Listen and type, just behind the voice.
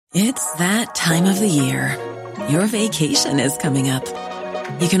It's that time of the year. Your vacation is coming up.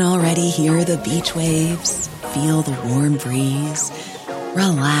 You can already hear the beach waves, feel the warm breeze,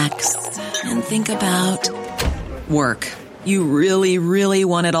 relax, and think about work. You really, really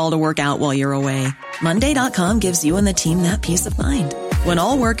want it all to work out while you're away. Monday.com gives you and the team that peace of mind. When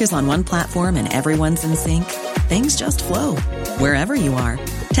all work is on one platform and everyone's in sync, things just flow. Wherever you are,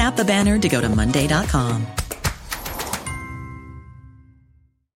 tap the banner to go to Monday.com.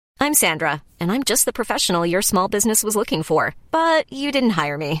 I'm Sandra, and I'm just the professional your small business was looking for. But you didn't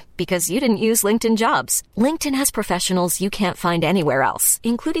hire me because you didn't use LinkedIn Jobs. LinkedIn has professionals you can't find anywhere else,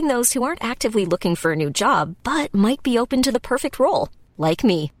 including those who aren't actively looking for a new job, but might be open to the perfect role, like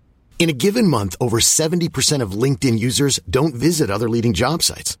me. In a given month, over 70% of LinkedIn users don't visit other leading job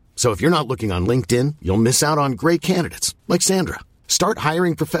sites. So if you're not looking on LinkedIn, you'll miss out on great candidates like Sandra. Start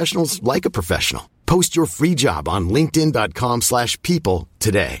hiring professionals like a professional. Post your free job on linkedin.com/people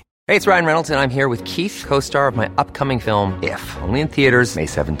today. Hey, it's Ryan Reynolds, and I'm here with Keith, co-star of my upcoming film, If, only in theaters May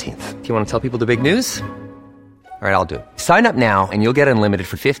 17th. Do you want to tell people the big news? All right, I'll do it. Sign up now and you'll get unlimited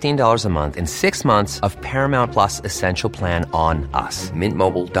for $15 a month and 6 months of Paramount Plus Essential Plan on us.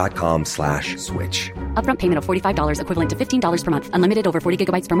 MintMobile.com/switch. Upfront payment of $45 equivalent to $15 per month. Unlimited over 40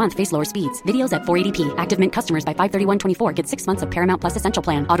 gigabytes per month. Face lower speeds. Videos at 480p. Active Mint customers by 531.24 get 6 months of Paramount Plus Essential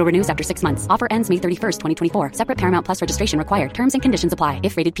Plan. Auto renews after 6 months. Offer ends May 31st, 2024. Separate Paramount Plus registration required. Terms and conditions apply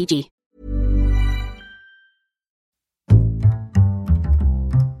if rated PG.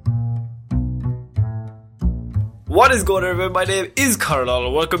 What is going on, everybody? My name is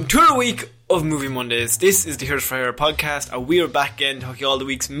Dolittle. Welcome to the week of Movie Mondays. This is the Heroes for Hire podcast, and we are back again talking all the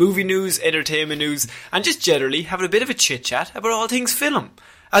week's movie news, entertainment news, and just generally having a bit of a chit chat about all things film.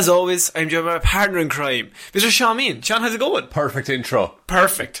 As always, I'm joined by my partner in crime, Mr. Sean Mean. Sean, how's it going? Perfect intro.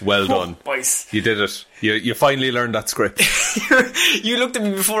 Perfect. Well done. Nice. You did it. You finally learned that script. You looked at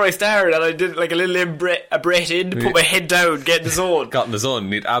me before I started and I did like a little a breath in, put my head down, get in the zone. Got in the zone.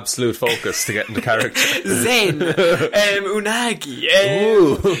 Need absolute focus to get into character. Zen.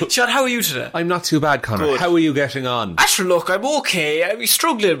 Unagi. Sean, how are you today? I'm not too bad, Connor. Good. How are you getting on? Sure, look, I'm okay. I'm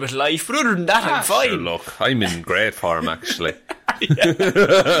struggling with life, but other than that, I'm fine. Sure, look, I'm in great form, actually.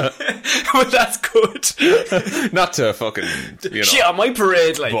 Well, that's good. Not to fucking, shit on my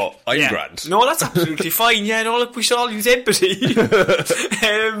parade, like. But I'm grand. No, that's absolutely fine. Yeah, no, look, we should all use empathy.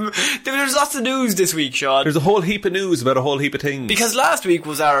 There's lots of news this week, Sean. There's a whole heap of news about a whole heap of things. Because last week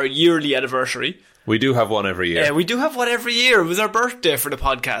was our yearly anniversary. We do have one every year. Yeah, we do have one every year. It was our birthday for the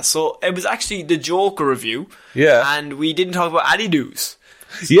podcast. So it was actually the Joker review. Yeah. And we didn't talk about any news.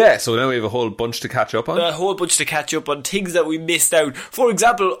 Yeah, so now we have a whole bunch to catch up on. A whole bunch to catch up on, things that we missed out. For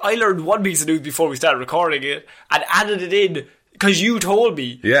example, I learned one piece of news before we started recording it and added it in because you told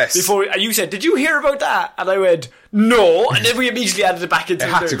me. Yes. And you said, did you hear about that? And I went, no. And then we immediately added it back into it.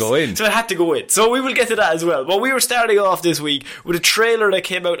 It had to go in. So it had to go in. So we will get to that as well. But we were starting off this week with a trailer that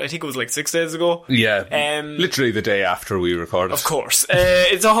came out, I think it was like 6 days ago. Yeah. Literally the day after we recorded. Of course.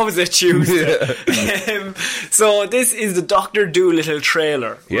 It's always a Tuesday. So this is the Dr. Dolittle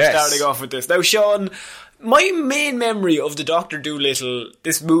trailer. We're starting off with this. Now, Sean, my main memory of the Dr. Dolittle,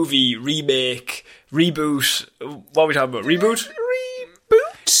 this movie, remake, reboot, what are we talking about? Reboot?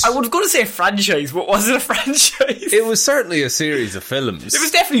 I was going to say franchise, but was it a franchise? It was certainly a series of films. It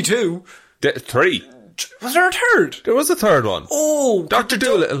was definitely 2. 3. Was there a third? There was a third one. Oh, Dr.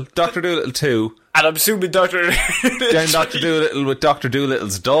 Dolittle. Dr. Dolittle 2. And I'm assuming Dr. Then Dr. Dolittle with Dr.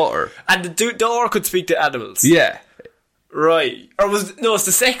 Dolittle's daughter. And the daughter could speak to animals. Yeah. Right. It's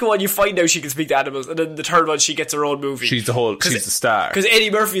the second one you find out she can speak to animals, and then the third one she gets her own movie. She's the star. Because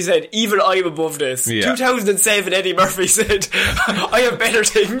Eddie Murphy said, even I'm above this. Yeah. 2007, Eddie Murphy said, I have better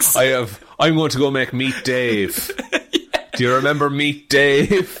things. I'm going to go make Meet Dave. Yeah. Do you remember Meet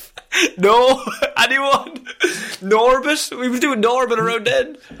Dave? No. Anyone? Norbit? We were doing Norbit around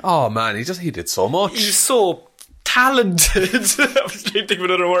then. Oh man, he did so much. He's so talented. I was trying to think of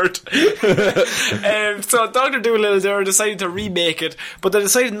another word. So Dr. Dolittle, they're deciding to remake it, but they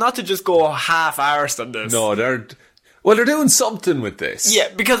decided not to just go half-arsed on this. No, they're doing something with this. Yeah,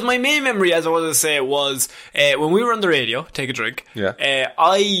 because my main memory, as I wanted to say, was when we were on the radio, take a drink,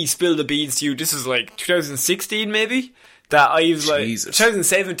 I spilled the beans to you, this was like 2016 maybe, that I was like,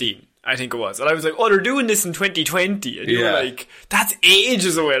 2017. I think it was. And I was like, oh, they're doing this in 2020. And you were like, that's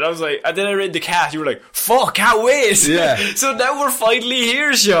ages away. And I was like, and then I read the cast. You were like, fuck, can't wait. Yeah. So now we're finally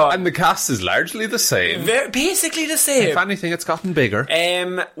here, Sean. And the cast is largely the same. Basically the same. If anything, it's gotten bigger.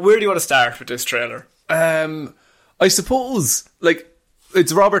 Where do you want to start with this trailer? I suppose,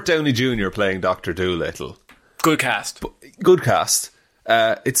 it's Robert Downey Jr. playing Dr. Dolittle. Good cast. Good cast.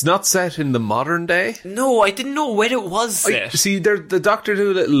 It's not set in the modern day. No, I didn't know when it was set. See, the Dr.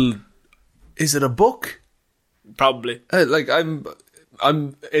 Dolittle... Is it a book? Probably.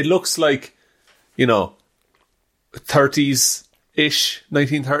 It looks like, 30s-ish,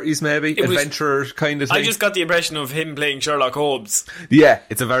 1930s maybe, adventurer kind of thing. I just got the impression of him playing Sherlock Holmes. Yeah,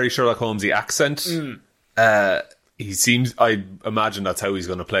 it's a very Sherlock Holmesy accent. He seems, I imagine that's how he's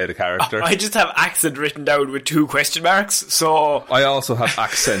going to play the character. I just have accent written down with 2 question marks, so... I also have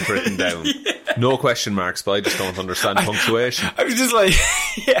accent written down. Yeah. No question marks, but I just don't understand punctuation. I was just like,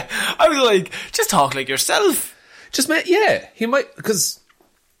 just talk like yourself. He might, because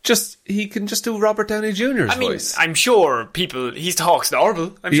he can just do Robert Downey Jr.'s voice. I'm sure he talks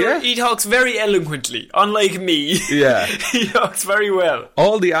normal. I'm sure he talks very eloquently, unlike me. Yeah. He talks very well.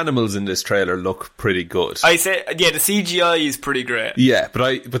 All the animals in this trailer look pretty good. I say, the CGI is pretty great. Yeah,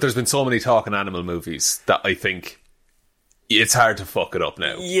 but there's been so many talking animal movies that I think it's hard to fuck it up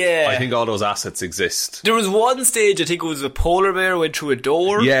now. Yeah. I think all those assets exist. There was one stage, I think it was a polar bear went through a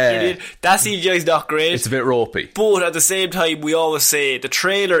door. Yeah. That CGI is not great. It's a bit ropey. But at the same time, we always say the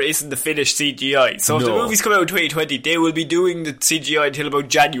trailer isn't the finished CGI. So if the movies come out in 2020, they will be doing the CGI until about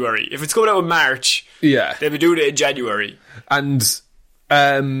January. If it's coming out in March, they'll be doing it in January. And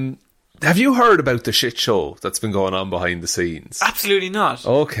have you heard about the shit show that's been going on behind the scenes? Absolutely not.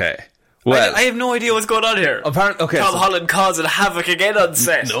 Okay. Well, I have no idea what's going on here. Tom Holland causing havoc again on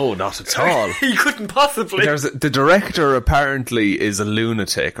set. No, not at all. He couldn't possibly. The director apparently is a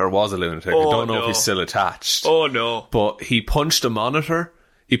lunatic, or was a lunatic. I don't know if he's still attached. Oh no. But he punched a monitor.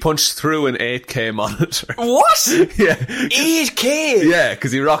 He punched through an 8K monitor. What? Yeah. 8K? Yeah,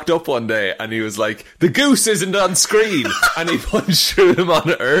 because he rocked up one day and he was like, the goose isn't on screen. And he punched through the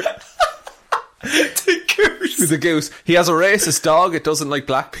monitor. The goose. He has a racist dog. It doesn't like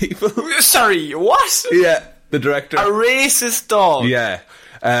black people. Sorry, what? Yeah, the director. A racist dog? Yeah.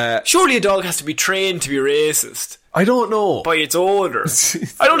 Surely a dog has to be trained to be racist. I don't know. By its owner.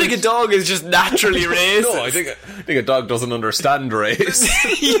 I don't think a dog is just naturally racist. No, I think a dog doesn't understand race.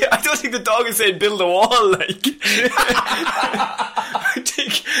 Yeah, I don't think the dog is saying build a wall, like.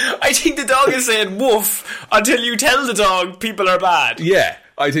 I think the dog is saying woof until you tell the dog people are bad. Yeah.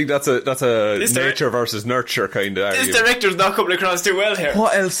 I think that's a nature versus nurture kind of argument. This director's not coming across too well here.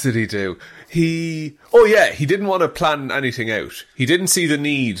 What else did he do? He didn't want to plan anything out. He didn't see the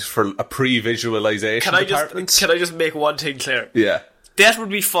need for a pre-visualization department. Can I just make one thing clear? Yeah. That would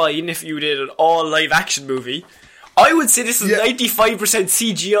be fine if you did an all live action movie. I would say this is 95%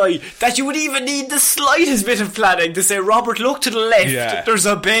 CGI, that you would even need the slightest bit of planning to say, Robert, look to the left, there's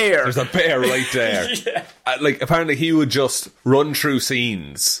a bear. There's a bear right there. Yeah. Apparently he would just run through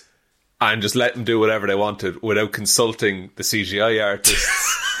scenes and just let them do whatever they wanted without consulting the CGI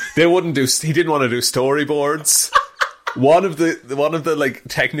artists. He didn't want to do storyboards. One of the like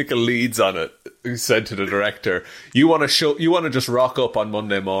technical leads on it said to the director, you want to just rock up on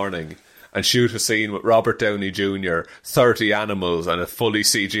Monday morning and shoot a scene with Robert Downey Jr., 30 animals, and a fully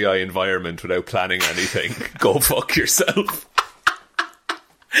CGI environment without planning anything. Go fuck yourself.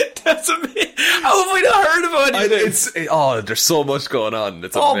 That's amazing. How have I not heard about it? There's so much going on.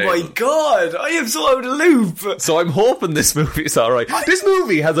 It's amazing. Oh my god, I am so out of the loop. So I'm hoping this movie is alright. This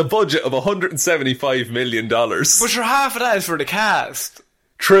movie has a budget of $175 million. But sure, half of that is for the cast.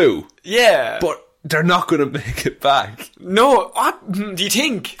 True. Yeah. But they're not going to make it back. No, what do you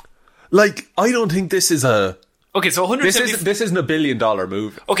think? Like, I don't think this is a... Okay, so this isn't a $1 billion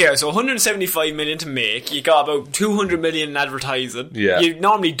movie. Okay, so 175 million to make. You got about 200 million in advertising. Yeah. You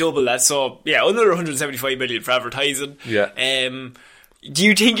normally double that, so yeah, another 175 million for advertising. Yeah. Do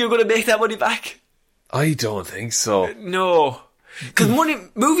you think you're going to make that money back? I don't think so. No. Because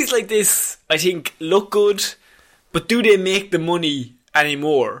movies like this, I think, look good, but do they make the money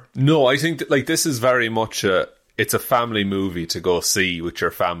anymore? No, I think that, this is very much it's a family movie to go see with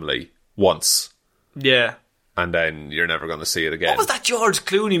your family once. Yeah. And then you're never going to see it again. What was that George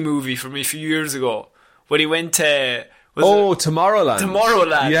Clooney movie from a few years ago when he went to... Tomorrowland.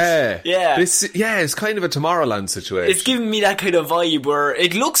 Tomorrowland. Yeah. Yeah. It's kind of a Tomorrowland situation. It's giving me that kind of vibe where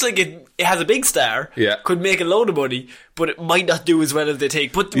it looks like it has a big star, could make a load of money, but it might not do as well as they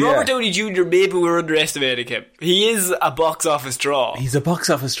think. But Robert Downey Jr., maybe we're underestimating him. He is a box office draw. He's a box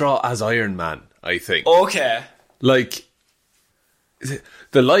office draw as Iron Man, I think. Okay. Like,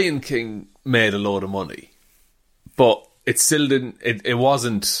 The Lion King made a load of money. But it still didn't... It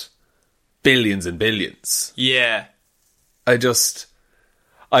wasn't billions and billions. Yeah. I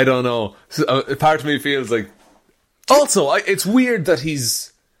don't know. A part of me feels like... Also, it's weird that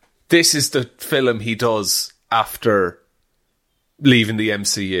this is the film he does after leaving the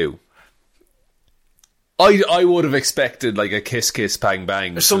MCU. I would have expected like a kiss kiss bang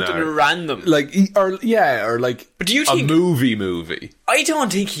bang or something random, like or like. But do you think a movie? I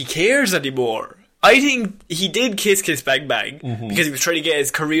don't think he cares anymore. I think he did kiss kiss bang bang because he was trying to get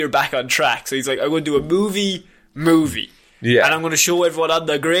his career back on track. So he's like, I'm going to do a movie, yeah, and I'm going to show everyone I'm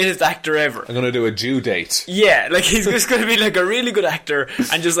the greatest actor ever. I'm going to do a due date. Yeah, like he's just going to be like a really good actor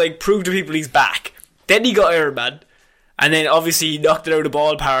and just like prove to people he's back. Then he got Iron Man. And then obviously he knocked it out of the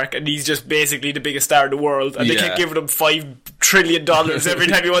ballpark and he's just basically the biggest star in the world and they kept giving him $5 trillion every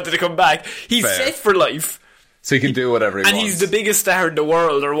time he wanted to come back. He's set for life. So he can do whatever he wants. And he's the biggest star in the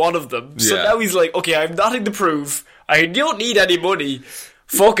world, or one of them. So now he's like, okay, I have nothing to prove. I don't need any money.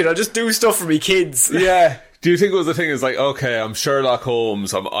 Fuck it, I'll just do stuff for me kids. Yeah. Do you think it was the thing is like, okay, I'm Sherlock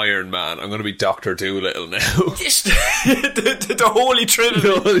Holmes, I'm Iron Man, I'm going to be Dr. Dolittle now? the Holy Trinity.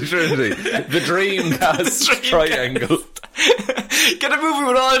 The Holy Trinity. The Dreamcast triangle. Get a movie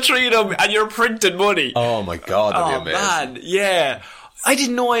with all three of them and you're printing money. Oh my God, that'd be amazing. Man, yeah. I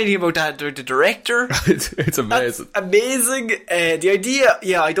didn't know anything about that. The director. It's amazing. That's amazing. The idea,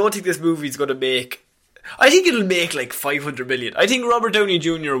 I don't think this movie's going to make... I think it'll make like 500 million. I think Robert Downey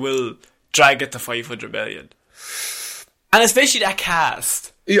Jr. will drag it to 500 million. And especially that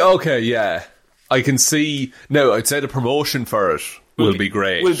cast. Yeah, okay, yeah. I can see... No, I'd say the promotion for it will be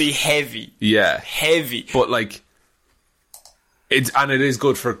great. Will be heavy. Yeah. Heavy. But like... it is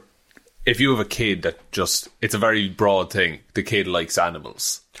good for... If you have a kid that just... It's a very broad thing. The kid likes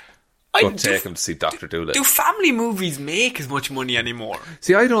animals. Go take him to see Dr. Dolittle. Do family movies make as much money anymore?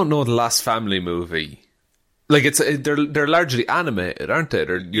 See, I don't know the last family movie... Like, they're largely animated, aren't they?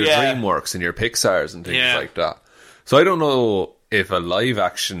 They're your DreamWorks and your Pixars and things like that. So I don't know if a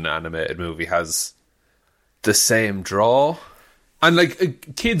live-action animated movie has the same draw. And,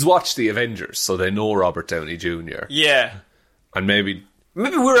 like, kids watch The Avengers, so they know Robert Downey Jr. Yeah. And maybe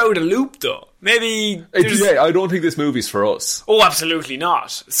we're out of the loop, though. Maybe... I don't think this movie's for us. Oh, absolutely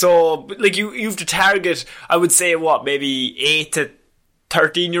not. So, like, you have to target, I would say, maybe 8 to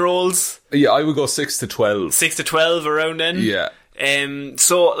 13-year-olds? Yeah, I would go 6 to 12. 6 to 12, around then? Yeah.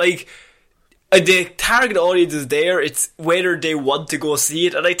 So, like, the target audience is there. It's whether they want to go see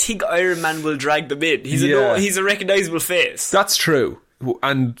it. And I think Iron Man will drag them in. He's a recognisable face. That's true. But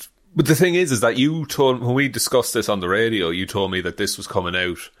the thing is that you told... When we discussed this on the radio, you told me that this was coming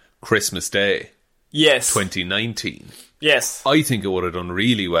out Christmas Day. Yes. 2019. Yes. I think it would have done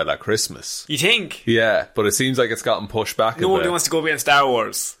really well at Christmas. You think? Yeah, but it seems like it's gotten pushed back a bit. Nobody wants to go behind Star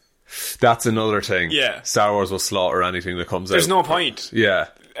Wars. That's another thing. Yeah. Star Wars will slaughter anything that comes out. There's no point. Yeah.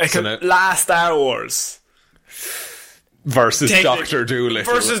 Last Star Wars. Versus Dr.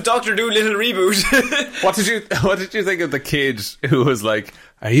 Dolittle. Versus Dr. Dolittle reboot. What did you think of the kid who was like,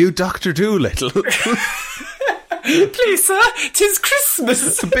 "Are you Dr. Dolittle?" Please, sir, 'tis Christmas.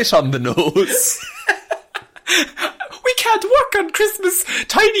 It's a bit on the nose. We can't work on Christmas.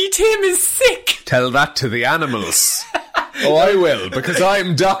 Tiny Tim is sick. Tell that to the animals. Oh, I will, because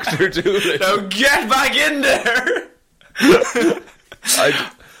I'm Dr. Dolittle. Now get back in there.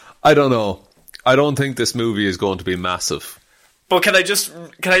 I don't know. I don't think this movie is going to be massive. But can I just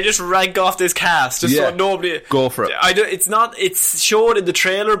rank off this cast just so nobody go for it? It's shown in the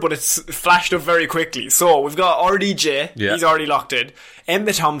trailer, but it's flashed up very quickly. So we've got RDJ. Yeah. He's already locked in.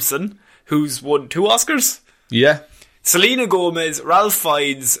 Emma Thompson, who's won 2 Oscars. Yeah. Selena Gomez, Ralph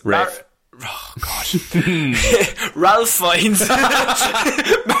Fiennes, Ralph Fiennes,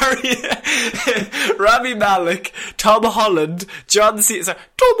 Rami Malek, Tom Holland, John Cena. Sorry,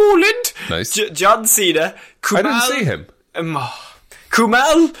 Tom Holland. Nice. John Cena. Kumail, I didn't see him.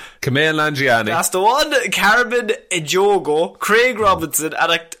 Kumail Nanjiani. That's the one. Carmen Ejogo, Craig Robinson,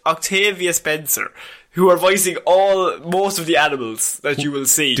 and Octavia Spencer, who are voicing most of the animals that you will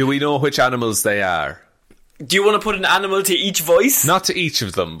see. Do we know which animals they are? Do you want to put an animal to each voice? Not to each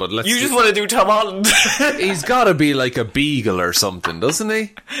of them, but let's... You just want to do Tom Holland. He's got to be like a beagle or something, doesn't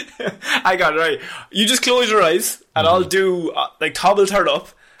he? I got it right. You just close your eyes, and I'll do... Tom will turn up,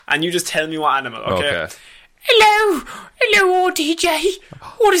 and you just tell me what animal, okay? Hello, ODJ.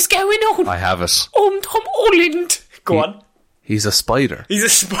 What is going on? I have it. I'm Tom Holland. Go on. He's a spider. He's a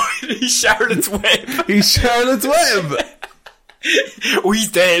spider. He's Charlotte's Web. He's Charlotte's Web. Oh, he's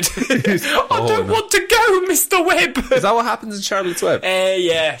dead. I don't want to go, Mr. Webb. Is that what happens in Charlotte's Web?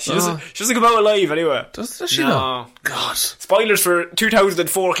 Yeah. She doesn't come out alive anyway. Does she not? God. Spoilers for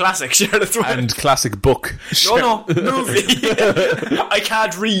 2004 classic Charlotte's Web. And classic book. No, movie. I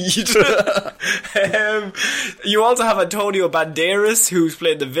can't read. You also have Antonio Banderas, who's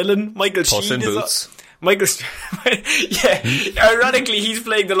playing the villain. Michael Puss Sheen in Boots. Ironically, he's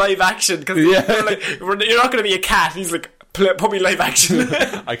playing the live action because you're not going to be a cat. He's like Put me live action.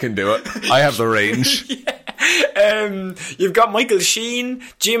 I can do it. I have the range. You've got Michael Sheen,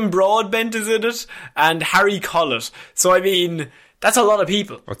 Jim Broadbent is in it, and Harry Collett. So, I mean, that's a lot of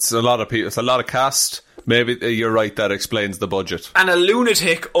people. It's a lot of people. It's a lot of cast. Maybe you're right, that explains the budget. And a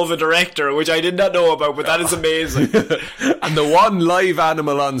lunatic of a director, which I did not know about, but that is amazing. And the one live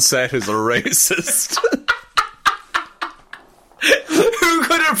animal on set is a racist. Who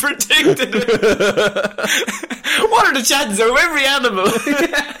could have predicted it? What are the chances of every animal?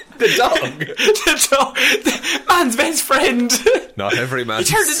 The dog. The dog. The man's best friend. Not every man. He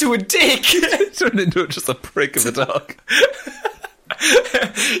turned into a dick. Turned into just a prick of a dog.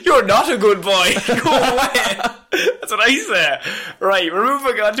 You're not a good boy. Go away. That's what I say. Right, we're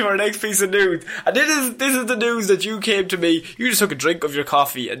moving on to our next piece of news. And this is the news that you came to me. You just took a drink of your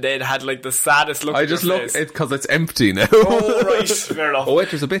coffee and then had like the saddest look. I just look it because it's empty now. Oh, right, fair enough. Oh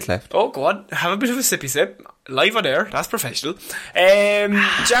wait, there's a bit left. Oh, go on. Have a bit of a sippy sip. Live on air. That's professional.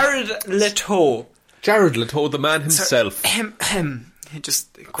 Jared Leto. Jared Leto, the man himself.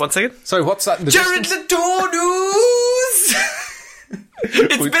 Just 1 second. Sorry, what's that in the Jared Leto news.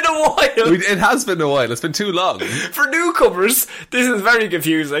 It's been a while. It has been a while. It's been too long. For newcomers, this is very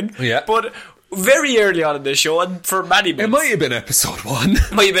confusing. Yeah. But very early on in the show, and for many months. It might have been episode 1.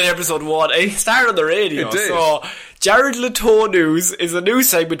 Might have been episode 1. It started on the radio. It did. So, Jared Leto News is a news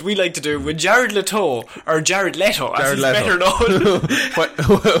segment we like to do when Jared Leto, or Jared Leto, as he's better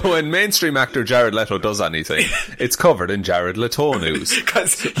known. When mainstream actor Jared Leto does anything, it's covered in Jared Leto News.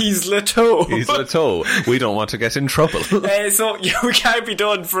 Because he's Leto. He's Leto. We don't want to get in trouble. So, we can't be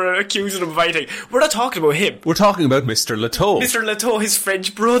done for accusing him of anything. We're not talking about him. We're talking about Mr. Leto. Mr. Leto, his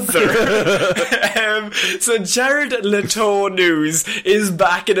French brother. So Jared Leto News is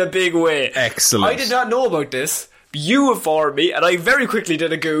back in a big way. Excellent. I did not know about this. You informed me, and I very quickly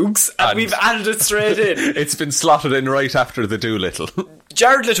did a Googs, and we've added it straight in. It's been slotted in right after the Dolittle.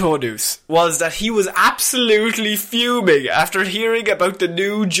 Jared Leto news was that he was absolutely fuming after hearing about the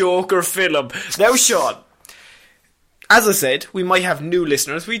new Joker film. Now, Sean, as I said, we might have new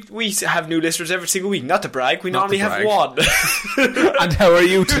listeners. We have new listeners every single week. Not to brag, we normally have one. And how are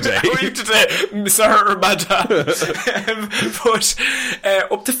you today? How are you today, sir or madam? But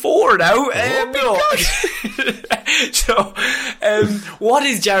up to 4 now. So, what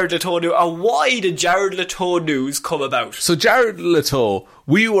is Jared Leto News, and why did Jared Leto News come about? So Jared Leto,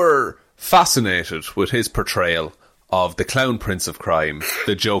 we were fascinated with his portrayal of the clown prince of crime,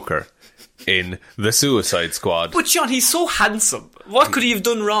 the Joker, in The Suicide Squad. But Sean, he's so handsome. What could he have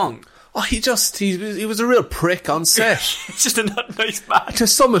done wrong? Oh, he was a real prick on set. He's just a not nice man. To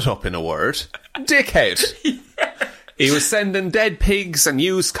sum it up in a word, dickhead. Yeah. He was sending dead pigs and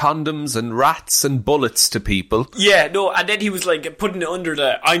used condoms and rats and bullets to people. Yeah, no, and then he was like putting it under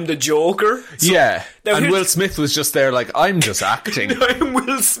the I'm the Joker. So, yeah, and Will Smith was just there like, I'm just acting. I'm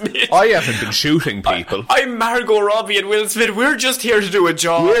Will Smith. I haven't been shooting people. I'm Margot Robbie and Will Smith. We're just here to do a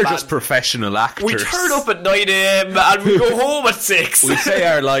job. We're just professional actors. We turn up at 9 a.m. and we go home at 6. We say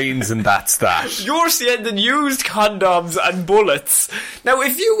our lines and that's that. You're sending used condoms and bullets. Now,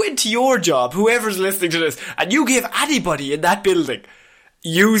 if you went to your job, whoever's listening to this, and you gave anybody in that building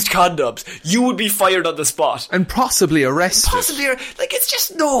used condoms, you would be fired on the spot and possibly arrested. Like, it's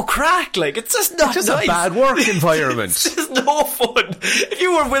just no crack. Like, it's just not just nice. A bad work environment. It's just no fun. If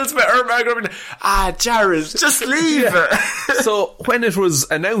you were Will Smith or Margaret, Jared, just leave her. So when it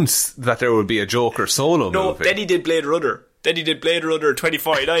was announced that there would be a Joker solo movie, no, then he did Blade Runner. Then he did Blade Runner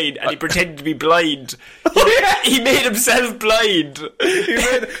 2049 and he pretended to be blind. He made himself blind.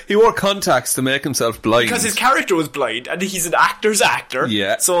 He wore contacts to make himself blind. Because his character was blind and he's an actor's actor.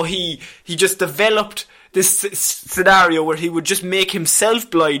 Yeah. So he just developed this scenario where he would just make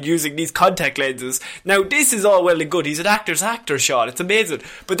himself blind using these contact lenses. Now, this is all well and good. He's an actor's actor, Sean. It's amazing.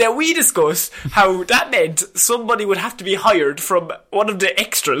 But then we discussed how that meant somebody would have to be hired from one of the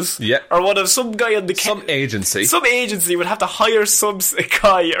extras. Yeah. Or some guy on the... Some agency. Some agency would have to hire some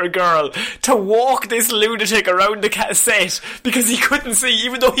guy or girl to walk this lunatic around the set because he couldn't see,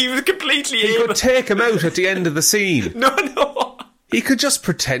 even though he was completely able. He could take him out at the end of the scene. No. He could just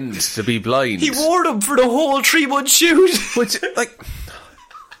pretend to be blind. He wore them for the whole 3-month shoot. Which, like,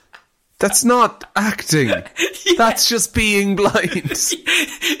 that's not acting. Yeah. That's just being blind.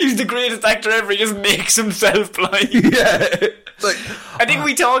 He's the greatest actor ever. He just makes himself blind. Yeah. Like, I think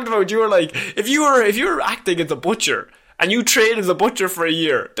we talked about, you were like, if you were acting as a butcher and you train as a butcher for a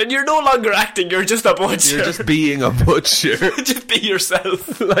year, then you're no longer acting, you're just a butcher. You're just being a butcher. Just be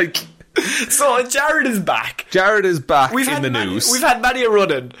yourself. Like... So Jared is back. Jared is back in the news. We've had many a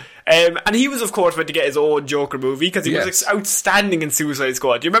run-in. And he was, of course, meant to get his own Joker movie because he was outstanding in Suicide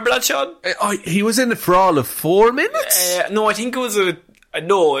Squad. Do you remember that, Sean? He was in it for all of 4 minutes? No, I think it was it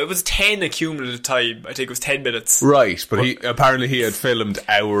was 10 accumulative time. I think it was 10 minutes. Right, but he apparently he had filmed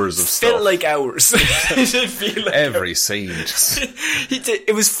hours of stuff. Felt like hours. It did feel like every hours. Scene.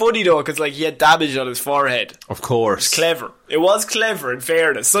 It was funny though, because like he had damage on his forehead. Of course. It was clever, in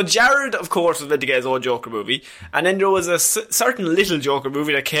fairness. So Jared, of course, was meant to get his own Joker movie, and then there was a certain little Joker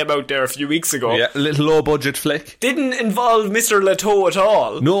movie that came out there a few weeks ago. Yeah, a little low-budget flick. Didn't involve Mr. Leto at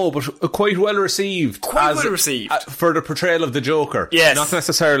all. No, but quite well received. Quite well received. For the portrayal of the Joker. Yes. Not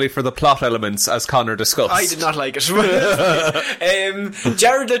necessarily for the plot elements, as Connor discussed. I did not like it.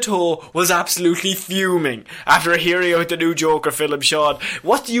 Jared Leto was absolutely fuming after hearing about the new Joker film, Sean.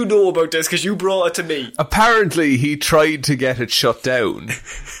 What do you know about this? Because you brought it to me. Apparently, he tried to get it shut down.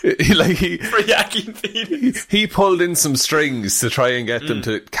 For Joaquin Phoenix. He pulled in some strings to try and get them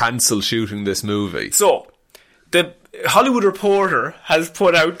to cancel shooting this movie. So, the Hollywood Reporter has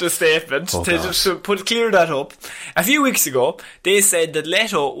put out the statement to clear that up. A few weeks ago, they said that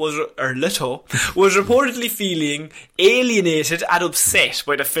Leto was reportedly feeling alienated and upset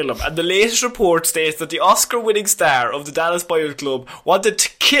by the film, and the latest report states that the Oscar-winning star of the Dallas Buyers Club wanted to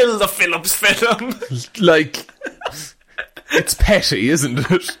kill the Phillips film. Like, it's petty, isn't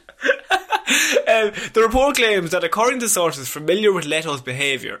it? The report claims that according to sources familiar with Leto's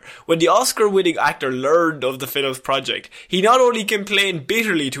behaviour, when the Oscar-winning actor learned of the Phillips project, he not only complained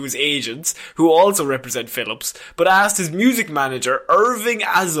bitterly to his agents, who also represent Phillips, but asked his music manager, Irving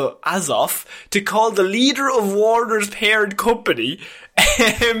Azoff, to call the leader of Warner's parent company.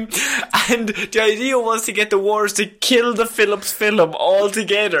 And the idea was to get the Warners to kill the Phillips film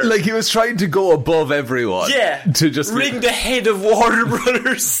altogether. Like, he was trying to go above everyone. Yeah. To just ring the head of Warner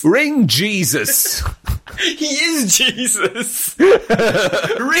Brothers. Ring Jesus. He is Jesus.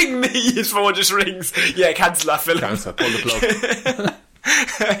 Ring me. His phone just rings. Yeah, cancel that film. Cancel. Pull the plug.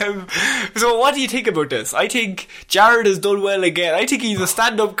 So what do you think about this? I think Jared has done well again. I think he's a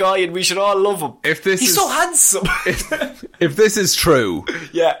stand-up guy and we should all love him. He's so handsome. If this is true,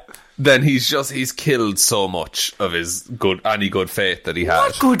 yeah, then he's killed so much of his any good faith that he had.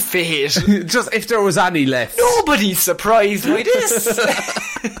 What good faith? Just if there was any left. Nobody's surprised by this.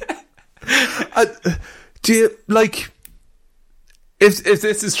 Do you like? If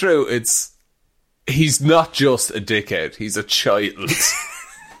this is true, he's not just a dickhead, he's a child.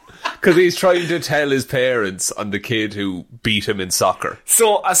 Because he's trying to tell his parents on the kid who beat him in soccer.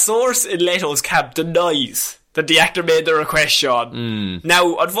 So, a source in Leto's camp denies that the actor made the request, Sean.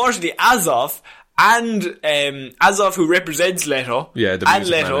 Now, unfortunately, Azoff, who represents Leto, the and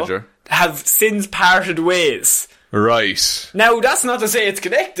music manager, have since parted ways. Right. Now, that's not to say it's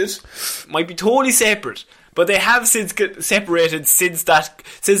connected. Might be totally separate. But they have since separated since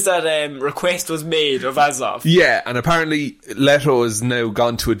that request was made of Azoff. Yeah, and apparently Leto has now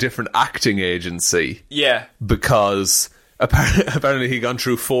gone to a different acting agency. Yeah. Because apparently he'd gone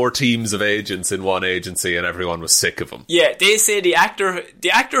through 4 teams of agents in one agency and everyone was sick of him. Yeah, they say the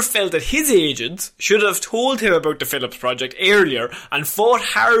actor felt that his agent should have told him about the Phillips project earlier and fought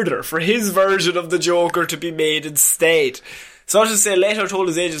harder for his version of the Joker to be made instead. Sources say Leto told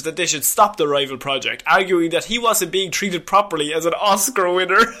his agents that they should stop the rival project, arguing that he wasn't being treated properly as an Oscar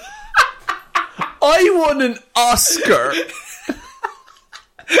winner. I won an Oscar.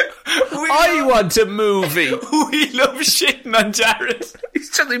 I want a movie. We love shitting on Jared.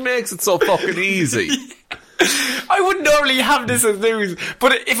 He makes it so fucking easy. I wouldn't normally have this as news,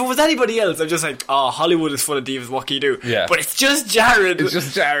 but if it was anybody else, I'm just like, Hollywood is full of divas, what can you do? Yeah. But it's just Jared. It's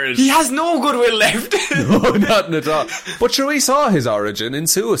just Jared. He has no goodwill left. No, nothing at all. But sure, we saw his origin in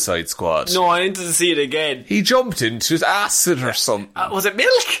Suicide Squad. No, I need to see it again. He jumped into acid or something. Was it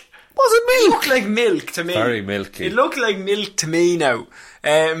milk? Was it milk? It looked like milk to me. Very milky. It looked like milk to me now.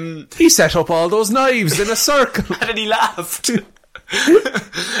 He set up all those knives in a circle. And then he laughed.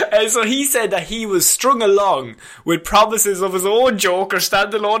 So he said that he was strung along with promises of his own Joker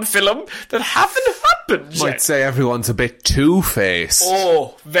standalone film that haven't happened yet. Might say everyone's a bit two-faced.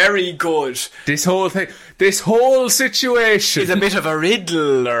 Oh, very good. This whole situation is a bit of a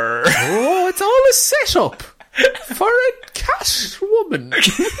riddler. Oh, it's all a setup for a cat woman.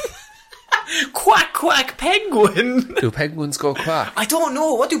 Quack, quack, penguin. Do penguins go quack? I don't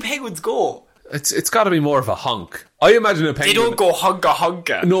know. What do penguins go? It's got to be more of a honk. I imagine a penguin... They don't go hunka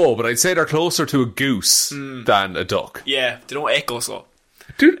hunka. No, but I'd say they're closer to a goose than a duck. Yeah, they don't echo so.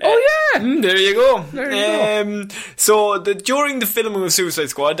 Dude, yeah. There you go. So during the filming of Suicide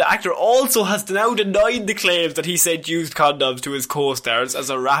Squad, the actor also has now denied the claims that he sent used condoms to his co-stars as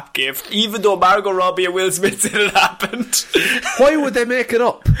a rap gift, even though Margot Robbie and Will Smith said it happened. Why would they make it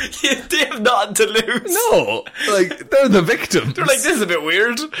up? They have nothing to lose. No, like, they're the victims. They're like, this is a bit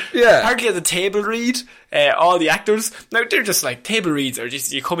weird. Yeah. Apparently at the table read, all the actors, now they're just like, table reads are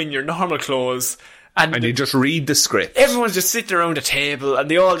just, you come in your normal clothes, and you just read the script. Everyone's just sitting around a table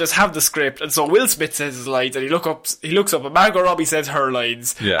and they all just have the script. And so Will Smith says his lines and he looks up and Margot Robbie says her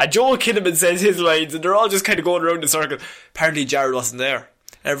lines. Yeah. And Joel Kinnaman says his lines and they're all just kind of going around in a circle. Apparently Jared wasn't there.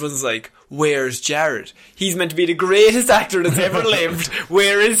 Everyone's like, where's Jared? He's meant to be the greatest actor that's ever lived.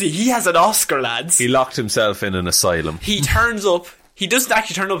 Where is he? He has an Oscar, lads. He locked himself in an asylum. He turns up. He doesn't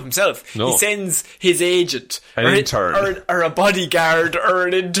actually turn up himself. No. He sends his agent. An intern. Or a bodyguard or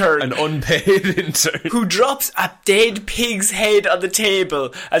an intern. An unpaid intern. Who drops a dead pig's head on the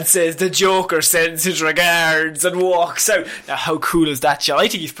table and says the Joker sends his regards and walks out. Now, how cool is that, John? I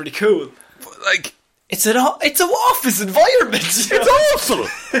think he's pretty cool. Like, it's an office environment. It's awful.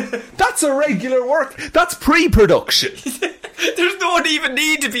 That's a regular work. That's pre-production. There's no one even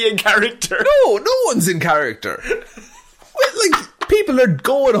need to be in character. No one's in character. Like, people are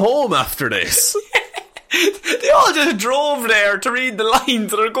going home after this. They all just drove there to read the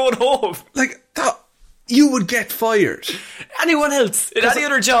lines and are going home. Like, that, you would get fired. Anyone else in any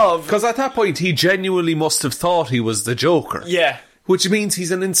other job? Because at that point, he genuinely must have thought he was the Joker. Yeah. Which means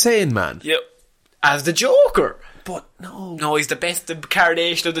he's an insane man. Yep. As the Joker. But no. No, he's the best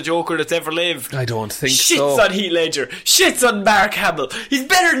incarnation of the Joker that's ever lived. I don't think Shits so. on Heath Ledger. Shits on Mark Hamill. He's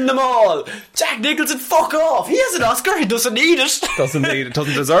better than them all. Jack Nicholson, fuck off. He has an Oscar. He doesn't need it. Doesn't need it.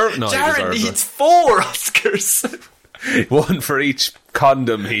 Doesn't deserve it. No, Jared he needs 4 Oscars. One for each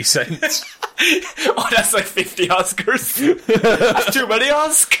condom he sent. Oh, that's like 50 Oscars. That's too many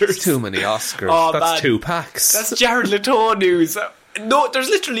Oscars. Too many Oscars. Oh, that's man. 2 packs. That's Jared Leto news. No, there's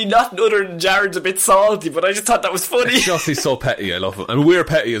literally nothing other than Jared's a bit salty, but I just thought that was funny. It's just he's so petty, I love him. And we're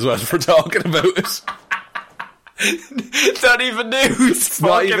petty as well for talking about it. Not even news.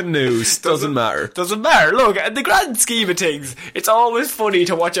 Not even news. Doesn't matter. Doesn't matter. Look, in the grand scheme of things, it's always funny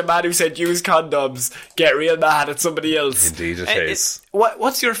to watch a man who said use condoms get real mad at somebody else. Indeed it is.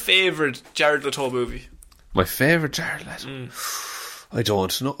 What's your favourite Jared Leto movie? My favourite Jared Leto? I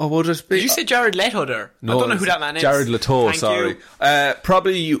don't know. Would it be? Did you say Jared Leto there? No, I don't know who that man is. Jared Leto, Thank sorry. you.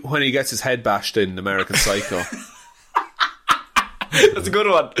 Probably when he gets his head bashed in American Psycho. That's a good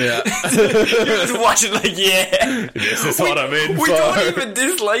one. Yeah. You're just watching like, yeah. This is what I'm in we for. don't even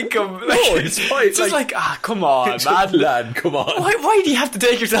dislike him. Like, No, it's fine. It's just like, come on, man. Lad, come on. Why do you have to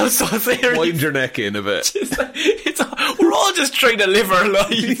take yourself so serious? Wind your neck in a bit. We're all just trying to live our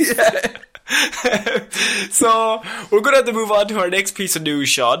lives. Yeah. So we're going to have to move on to our next piece of news,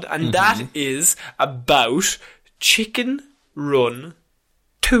 Sean, and that is about Chicken Run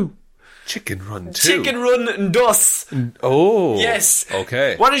 2. Chicken Run 2. Chicken Run 2. Oh. Yes.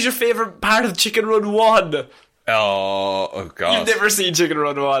 Okay. What is your favourite part of Chicken Run 1? Oh, God. You've never seen Chicken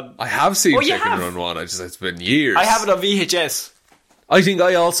Run 1. I have seen you Chicken have? Run 1. It's been years. I have it on VHS. I think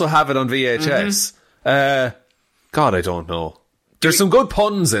I also have it on VHS. God, I don't know. There's some good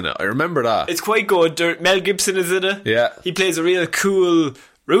puns in it. I remember that. It's quite good. Mel Gibson is in it. Yeah. He plays a real cool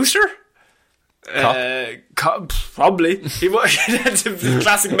rooster. Probably. That's a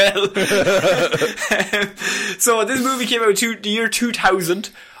classic Mel. So this movie came out the year 2000.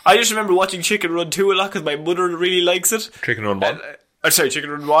 I just remember watching Chicken Run 2 a lot because my mother really likes it. Chicken Run 1?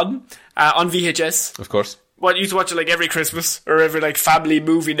 Chicken Run 1 on VHS. Of course. Well, I used to watch it like every Christmas or every like family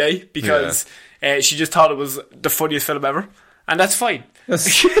movie night because she just thought it was the funniest film ever. And that's fine.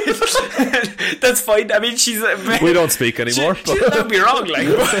 That's fine. I mean, she's... we don't speak anymore. She don't be wrong, like,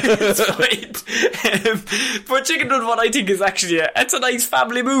 it's fine. But Chicken Run 1, I think, is actually it's a nice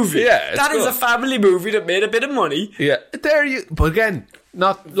family movie. Yeah, that is good. a family movie that made a bit of money. Yeah, but again,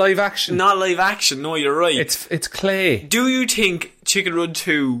 not live action. Not live action, no, you're right. It's clay. Do you think Chicken Run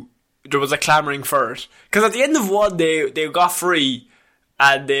 2, there was a clamouring for it? Because at the end of 1, they got free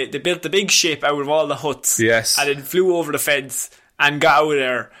and they built the big ship out of all the huts. Yes. And it flew over the fence and got out of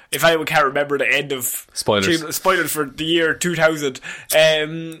there. If anyone can't remember the end of... Spoilers. Spoilers for the year 2000.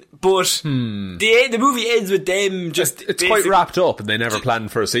 But the movie ends with them just... It's quite wrapped up and they never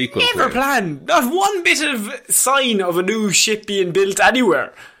planned for a sequel. Never planned. Not one bit of sign of a new ship being built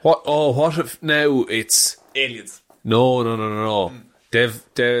anywhere. What if now it's... Aliens. No. They've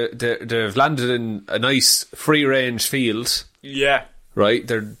landed in a nice free-range field. Yeah. Right?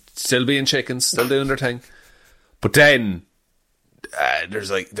 They're still being chickens, still doing their thing. But then... there's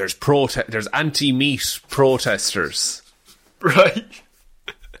anti-meat protesters, right?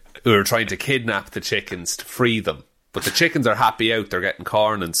 who are trying to kidnap the chickens to free them. But the chickens are happy out, they're getting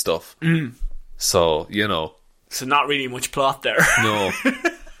corn and stuff. So, you know. So not really much plot there.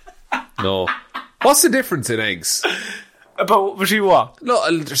 No. What's the difference in eggs? Between what?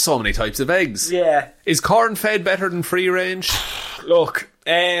 No, there's so many types of eggs. Yeah. Is corn fed better than free range? Look,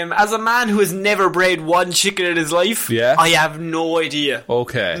 as a man who has never bred one chicken in his life, I have no idea.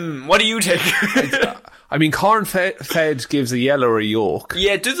 Okay. What do you think? I mean, corn fed gives a yellower yolk.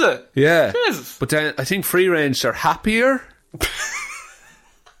 Yeah, does it? Yeah. Yes. But then I think free range, they're happier.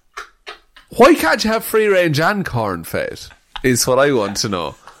 Why can't you have free range and corn fed? Is what I want to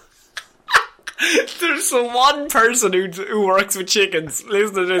know. There's one person who works with chickens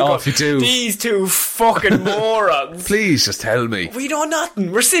listening to this. Oh, if you do. These two fucking morons. Please just tell me. We know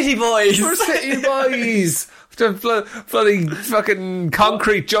nothing. We're city boys. The bloody fucking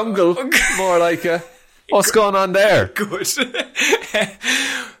concrete jungle. More like a. What's going on there? Good.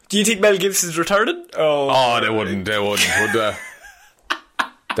 Do you think Mel Gibson's returning? Oh, they wouldn't, would they?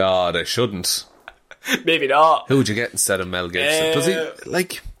 No, they shouldn't. Maybe not. Who would you get instead of Mel Gibson? Does he,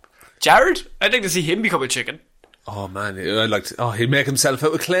 like... Jared? I'd like to see him become a chicken. Oh, man. I'd like to... Oh, he'd make himself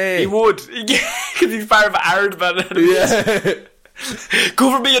out of clay. He would. Because he's part of Aardman. Yeah.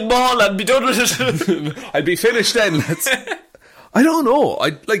 Cover me in mall and be done with it. I'd be finished then. I don't know.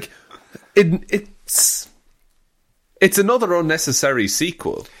 It's another unnecessary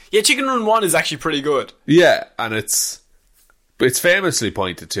sequel. Yeah, Chicken Run 1 is actually pretty good. Yeah, and it's famously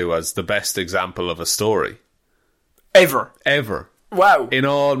pointed to as the best example of a story. Ever. Wow. In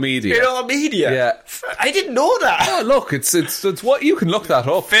all media. Yeah. I didn't know that. Oh, look, it's what you can look that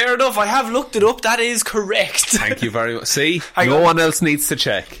up. Fair enough, I have looked it up. That is correct. Thank you very much. See? No one else needs to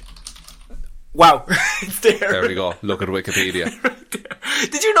check. Wow. It's there. There we go. Look at Wikipedia. Right there.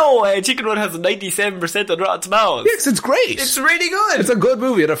 Did you know Chicken Run has a 97% on Rotten Tomatoes? Yes, it's great. It's really good. It's a good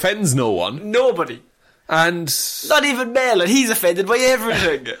movie. It offends no one. Nobody. And... Not even Mel, and he's offended by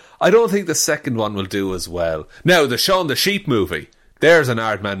everything. I don't think the second one will do as well. Now, the Shaun the Sheep movie. There's an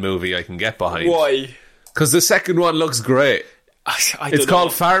Aardman movie I can get behind. Why? Because the second one looks great. It's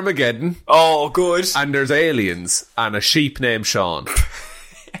called Farmageddon. Oh, good. And there's aliens and a sheep named Sean.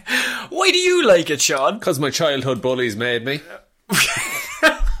 Why do you like it, Sean? Because my childhood bullies made me.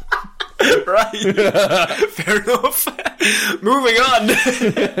 Right. Fair enough. Moving on.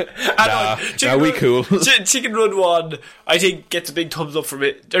 We cool. Chicken Run 1, I think, gets a big thumbs up from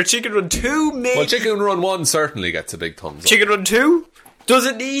it. Or Chicken Run 2, maybe. Well, Chicken Run 1 certainly gets a big thumbs up. Chicken Run 2? Does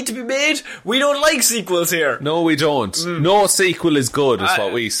it need to be made? We don't like sequels here. No, we don't. No sequel is good, is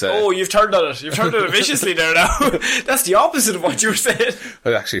what we say. Oh, you've turned on it. You've turned on it viciously there now. That's the opposite of what you were saying.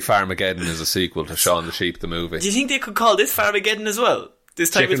 Well, actually, Farmageddon is a sequel to Shaun the Sheep, the movie. Do you think they could call this Farmageddon as well? This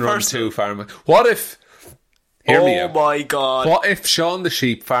time Chicken it's Run personal. 2 Farmageddon. What if... Hear me out. Oh my god. What if Shaun the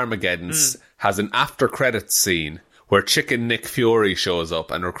Sheep Farmageddon has an after-credits scene where Chicken Nick Fury shows up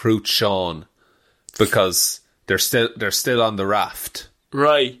and recruits Shaun because they're still on the raft.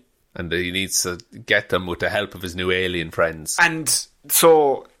 Right. And he needs to get them with the help of his new alien friends. And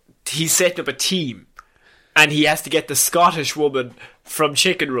so he's setting up a team and he has to get the Scottish woman from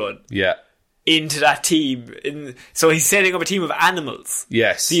Chicken Run into that team. So he's setting up a team of animals.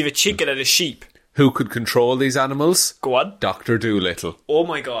 Yes. So you have a chicken and a sheep. Who could control these animals? Go on. Dr. Dolittle. Oh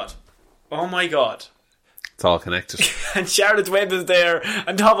my god. It's all connected. And Charlotte's Web is there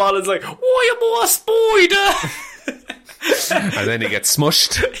and Tom Holland's like, why am I a spider? And then he gets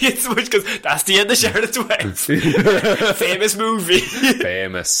smushed. He gets smushed because that's the end of Charlotte's Web. Famous movie.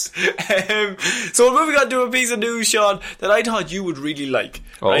 Famous. So we're moving on to a piece of news, Sean, that I thought you would really like.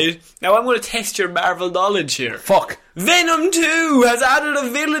 Right? Now I'm going to test your Marvel knowledge here. Fuck. Venom 2 has added a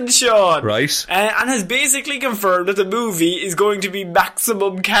villain, Sean. Right. And has basically confirmed that the movie is going to be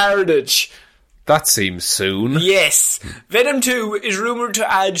maximum carnage. That seems soon. Yes. Venom 2 is rumoured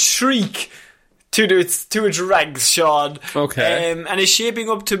to add Shriek to its ranks, Sean. Okay. And is shaping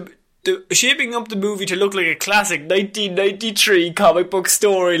up the movie to look like a classic 1993 comic book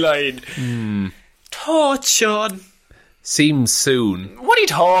storyline. Thoughts, Sean? Seems soon. What are you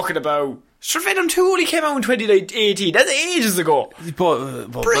talking about? Sure, Venom 2 only came out in 2018. That's ages ago. But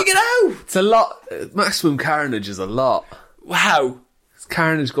bring it out. It's a lot. Maximum carnage is a lot. Wow.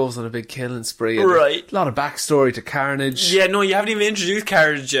 Carnage goes on a big killing spree. Right. A lot of backstory to Carnage. Yeah, no, you haven't even introduced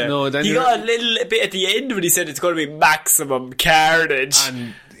Carnage yet. No, then he got a little bit at the end when he said it's going to be maximum carnage.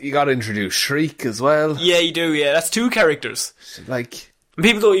 And you got to introduce Shriek as well. Yeah, you do, yeah. That's 2 characters. Like...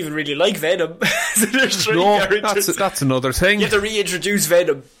 People don't even really like Venom. So there's 3 characters. That's another thing. You have to reintroduce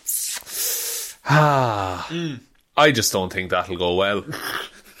Venom. I just don't think that'll go well.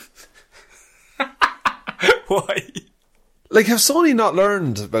 Why? Like, have Sony not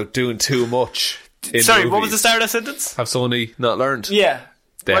learned about doing too much in Sorry, movies? what was the start of that sentence? Have Sony not learned? Yeah.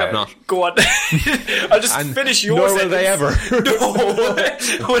 They have not. Go on. I'll just finish your sentence. Nor will they ever.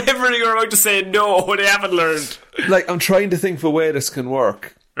 No. Whatever you're about to say, no, they haven't learned. Like, I'm trying to think of a way this can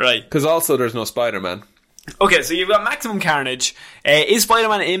work. Right. Because also there's no Spider-Man. Okay, so you've got Maximum Carnage. Is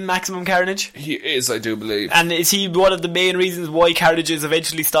Spider-Man in Maximum Carnage? He is, I do believe. And is he one of the main reasons why Carnage is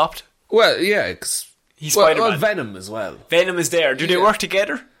eventually stopped? Well, yeah, because... He's Spider-Man. Well, Venom as well. Venom is there. Do they work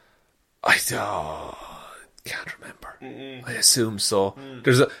together? I can't remember. I assume so.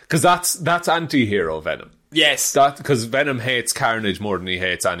 Because that's anti-hero Venom. Yes. Because Venom hates Carnage more than he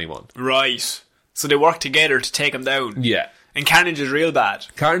hates anyone. Right. So they work together to take him down. Yeah. And Carnage is real bad.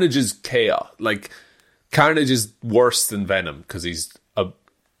 Carnage is chaos. Like, Carnage is worse than Venom because he's a...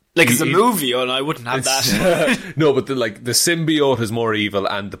 Like, it's a movie, and I wouldn't have that. No, but the symbiote is more evil,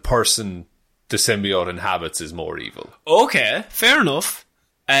 and the person the symbiote inhabits is more evil. Okay, fair enough.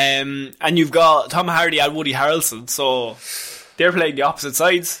 And you've got Tom Hardy and Woody Harrelson, so they're playing the opposite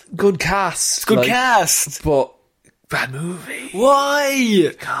sides. Good cast. Good cast. But bad movie.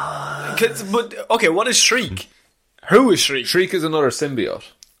 Why? But, okay, what is Shriek? Who is Shriek? Shriek is another symbiote.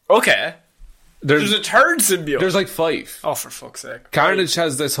 Okay. There's a third symbiote. There's like 5. Oh, for fuck's sake. Carnage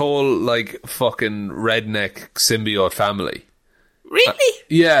has this whole, like, fucking redneck symbiote family. Really?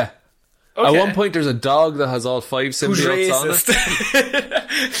 Yeah. Okay. At one point, there's a dog that has all 5 symbiotes on it.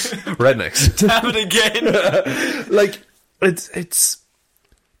 Rednecks. Damn it again. Like, it's...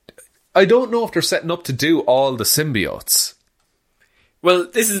 I don't know if they're setting up to do all the symbiotes. Well,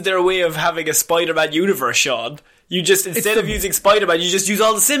 this is their way of having a Spider-Man universe, Sean. You just, instead of using Spider-Man, you just use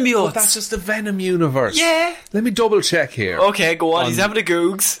all the symbiotes. But that's just the Venom universe. Yeah. Let me double check here. Okay, go on. He's having a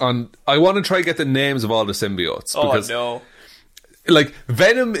googs. I want to try to get the names of all the symbiotes. Oh, because, no. Like,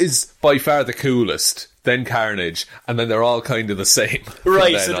 Venom is by far the coolest, then Carnage, and then they're all kind of the same.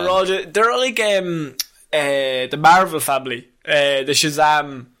 Right, so they're all like the Marvel family, the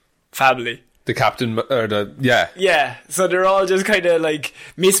Shazam family. The Captain, or yeah. Yeah, so they're all just kind of like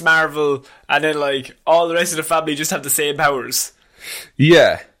Miss Marvel, and then like all the rest of the family just have the same powers.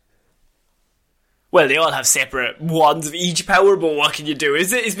 Yeah. Well, they all have separate ones of each power, but what can you do?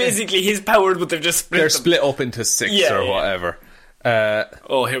 It's basically his powers, but they've just split They're them. split up into 6 or whatever.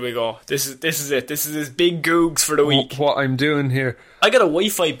 Oh, here we go. This is it. This is his big googs for the week. What I'm doing here... I got a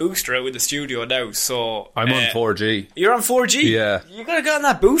Wi-Fi booster out in the studio now, so... I'm on 4G. You're on 4G? Yeah. You gotta get on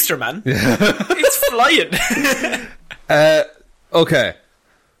that booster, man. It's flying. Okay.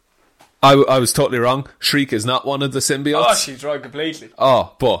 I was totally wrong. Shriek is not one of the symbiotes. Oh, she's wrong completely.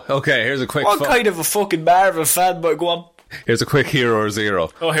 Oh, but, okay, here's a quick... What kind of a fucking Marvel fan, but go on. Here's a quick hero or zero.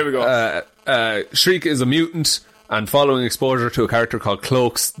 Oh, here we go. Shriek is a mutant... And following exposure to a character called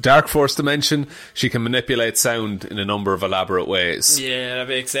Cloak's Dark Force dimension, she can manipulate sound in a number of elaborate ways. Yeah, that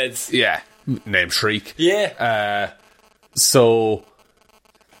makes sense. Yeah, named Shriek. Yeah. So,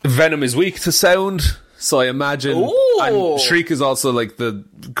 Venom is weak to sound, so I imagine... Ooh. And Shriek is also like the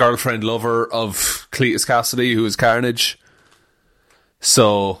girlfriend lover of Cletus Cassidy, who is Carnage.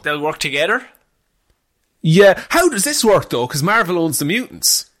 So... They'll work together? Yeah, how does this work though? Because Marvel owns the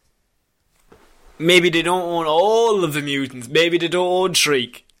mutants. Maybe they don't own all of the mutants. Maybe they don't own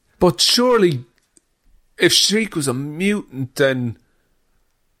Shriek. But surely, if Shriek was a mutant, then...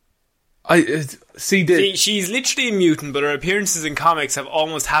 See, she's literally a mutant, but her appearances in comics have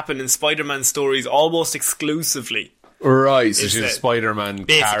almost happened in Spider-Man stories almost exclusively. Right, so she's a Spider-Man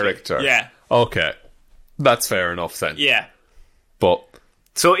character. Yeah. Okay. That's fair enough then. Yeah. But...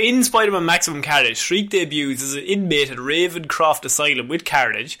 So in Spider-Man Maximum Carnage, Shriek debuts as an inmate at Ravencroft Asylum with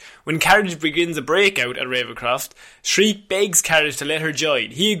Carnage. When Carnage begins a breakout at Ravencroft, Shriek begs Carnage to let her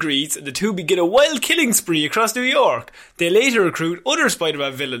join. He agrees, and the two begin a wild killing spree across New York. They later recruit other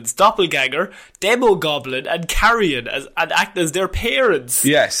Spider-Man villains, Doppelganger, Demogoblin, and Carrion, and act as their parents.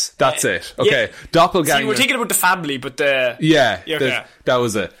 Yes, that's it. Okay, yeah. Doppelganger... See, we're thinking about the family, but the... Yeah, okay. That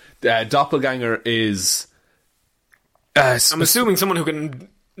was it. Doppelganger is... I'm assuming someone who can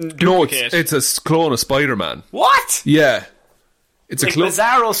duplicate. No, it's a clone of Spider-Man. What? Yeah, it's like a clone.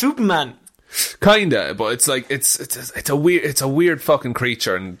 Bizarro Superman. Kinda, but it's like it's a weird fucking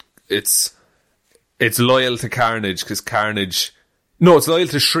creature, and it's loyal to Carnage because Carnage. No, it's loyal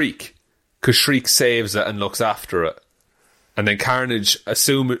to Shriek because Shriek saves it and looks after it, and then Carnage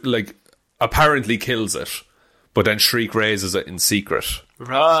apparently kills it, but then Shriek raises it in secret.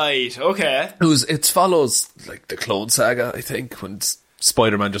 Right, okay. It follows, like, the Clone Saga, I think, when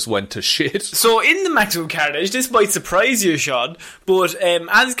Spider-Man just went to shit. So, in the Maximum Carnage, this might surprise you, Sean, but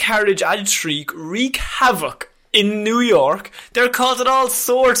as Carnage and Shriek wreak havoc in New York, they're causing all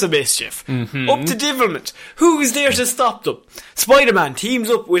sorts of mischief. Up to devilment. Who's there to stop them? Spider-Man teams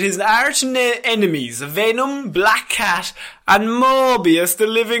up with his arch enemies, Venom, Black Cat, and Morbius, the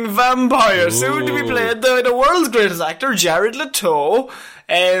living vampire, soon to be played by the world's greatest actor, Jared Leto.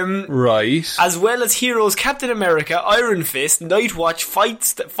 Right. As well as heroes Captain America, Iron Fist, Nightwatch,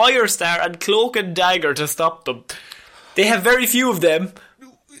 Firestar, and Cloak and Dagger to stop them. They have very few of them.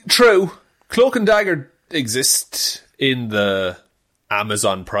 True. Cloak and Dagger exist in the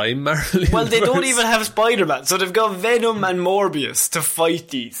Amazon Prime Marvel Well, they universe. don't even have Spider-Man, so they've got Venom and Morbius to fight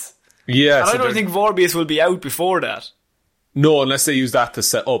these. Yeah, and I don't think Morbius will be out before that. No, unless they use that to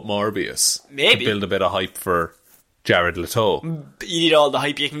set up Morbius. Maybe. To build a bit of hype for Jared Leto. You need all the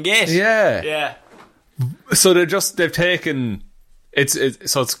hype you can get. Yeah. So they've taken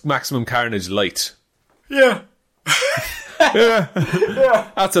it's Maximum Carnage light. Yeah. Yeah.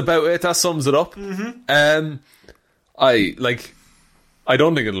 That's about it. That sums it up. I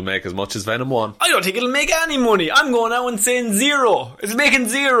don't think it'll make as much as Venom 1. I don't think it'll make any money. I'm going out and saying 0. It's making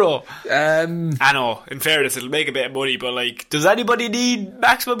 0. I know, in fairness, it'll make a bit of money, but does anybody need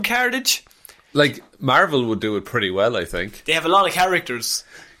Maximum Carnage? Marvel would do it pretty well, I think. They have a lot of characters.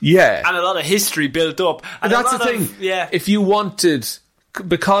 Yeah. And a lot of history built up. And that's the thing. If you wanted...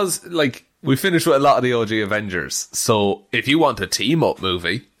 Because, we finished with a lot of the OG Avengers, so if you want a team-up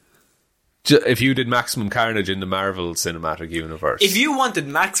movie... If you did Maximum Carnage in the Marvel Cinematic Universe... If you wanted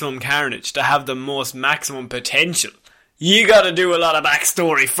Maximum Carnage to have the most maximum potential, you gotta do a lot of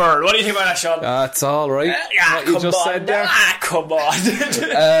backstory first. What do you think about that, Sean? That's alright. What you just said there. Come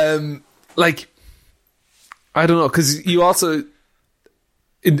on. I don't know, because you also...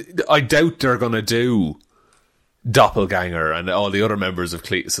 I doubt they're gonna do Doppelganger and all the other members of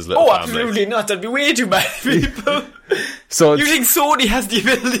Cletus's little family. Absolutely not. That'd be way too bad people. So you think Sony has the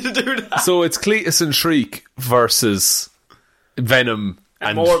ability to do that? So it's Cletus and Shriek versus Venom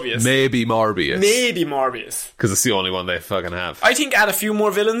and Morbius. Maybe Morbius. Because it's the only one they fucking have. I think add a few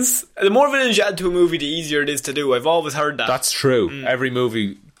more villains. The more villains you add to a movie, the easier it is to do. I've always heard that. That's true. Every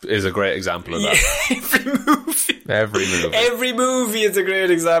movie is a great example of that. Every movie is a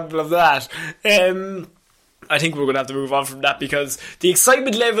great example of that. I think we're going to have to move on from that because the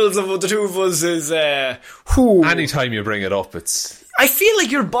excitement levels of the two of us is... Anytime you bring it up, it's... I feel like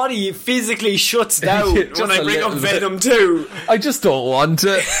your body physically shuts down when I bring up Venom 2. I just don't want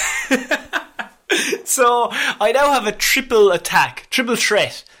it. So, I now have a triple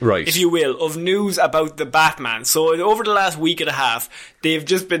threat, right, if you will, of news about the Batman. So, over the last week and a half, they've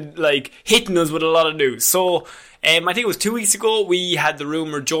just been, hitting us with a lot of news. So, I think it was 2 weeks ago, we had the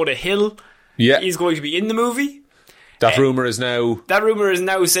rumour Jonah Hill is going to be in the movie. That rumour is now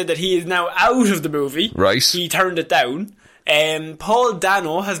said that he is now out of the movie. Right. He turned it down. Paul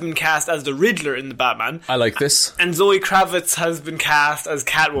Dano has been cast as the Riddler in the Batman. I like this. And Zoe Kravitz has been cast as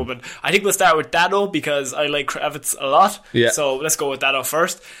Catwoman. I think we'll start with Dano because I like Kravitz a lot. Yeah. So let's go with Dano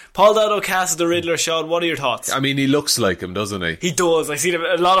first. Paul Dano cast as the Riddler. Sean, what are your thoughts? I mean, he looks like him, doesn't he? He does. I see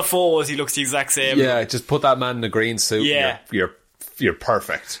a lot of photos. He looks the exact same. Yeah, just put that man in a green suit. Yeah. You're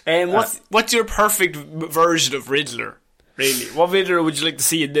perfect. What's your perfect version of Riddler? Really, what Riddler would you like to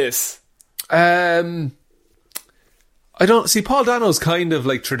see in this? I don't see. Paul Dano's kind of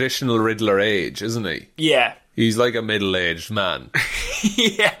like traditional Riddler age, isn't he? Yeah, he's like a middle-aged man.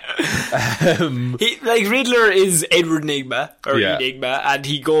 Yeah, Riddler is Edward Nygma Enigma, and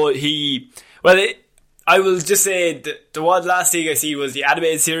I will just say the one last thing I see was the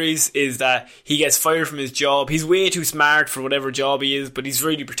animated series is that he gets fired from his job. He's way too smart for whatever job he is, but he's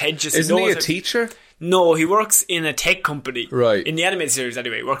really pretentious. Isn't he a teacher? No, he works in a tech company. Right. In the animated series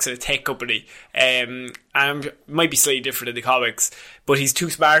anyway, he works in a tech company. And might be slightly different in the comics, but he's too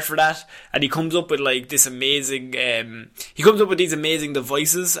smart for that. And he comes up with this amazing, these amazing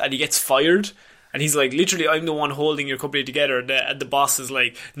devices and he gets fired. And he's like, literally, I'm the one holding your company together. And the boss is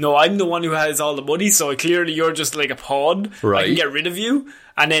like, no, I'm the one who has all the money. So clearly you're just like a pawn. Right. I can get rid of you.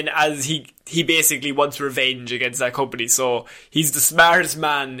 And then as he basically wants revenge against that company. So he's the smartest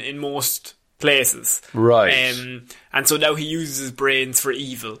man in most places. Right. And so now he uses his brains for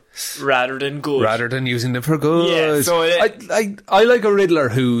evil rather than good. Rather than using them for good. Yeah, so I like a Riddler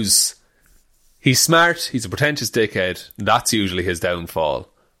he's smart, he's a pretentious dickhead. That's usually his downfall.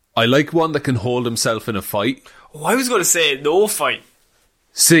 I like one that can hold himself in a fight. Oh, I was going to say no fight.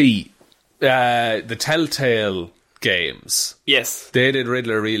 See, the Telltale games. Yes. They did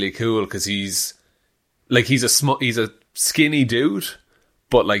Riddler really cool because he's a skinny dude,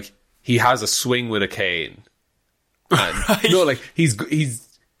 but he has a swing with a cane. And, right. No,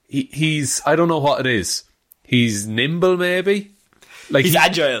 he's I don't know what it is. He's nimble, maybe. Like he's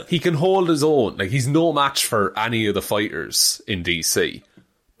agile. He can hold his own. Like, he's no match for any of the fighters in DC.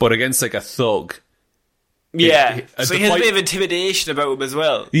 But against, like, a thug... Yeah, so he has a bit of intimidation about him as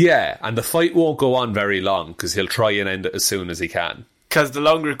well. Yeah, and the fight won't go on very long, because he'll try and end it as soon as he can. Because the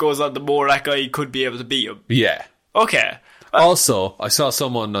longer it goes on, the more that guy could be able to beat him. Yeah. Okay. Also, I saw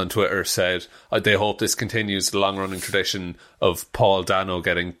someone on Twitter said they hope this continues the long-running tradition of Paul Dano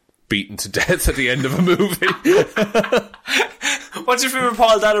getting beaten to death at the end of a movie. What's your favourite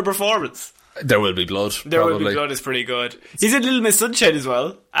Paul Dano performance? There Will Be Blood. There Will Be Blood is pretty good. He's in Little Miss Sunshine as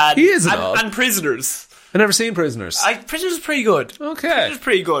well. And, he is and Prisoners. I've never seen Prisoners. Prisoners is pretty good. Okay. Prisoners is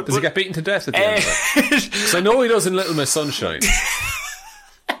pretty good. Does he get beaten to death at the end of it? Because I know he does in Little Miss Sunshine.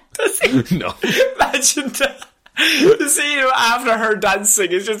 Does he? No. Imagine that. The scene after her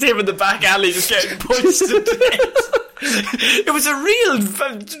dancing is just him in the back alley just getting punched to death. It was a real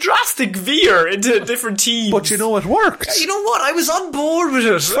drastic veer into a different team. But you know, it worked. You know what? I was on board with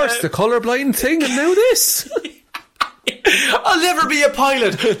it. First the colourblind thing, and now this. I'll never be a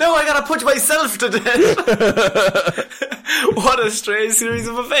pilot. Now I gotta punch myself to death. What a strange series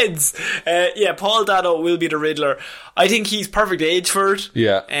of events. Yeah, Paul Dano will be the Riddler. I think he's perfect age for it.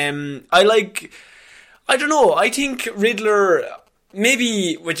 Yeah. I don't know. I think Riddler,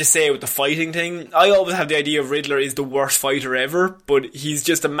 maybe what you say with the fighting thing, I always have the idea of Riddler is the worst fighter ever, but he's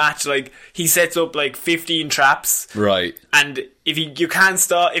just a match, like, he sets up like 15 traps. Right. And if he can't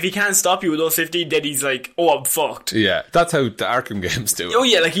stop you with those 15, then he's like, oh, I'm fucked. Yeah. That's how the Arkham games do it. Oh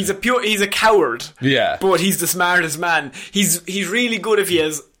yeah, like he's a coward. Yeah. But he's the smartest man. He's really good if he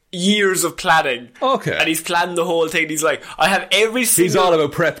has years of planning. Okay. And he's planned the whole thing. He's like, I have every single... He's all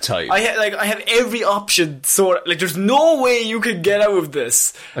about prep time. I have every option. So, like, there's no way you can get out of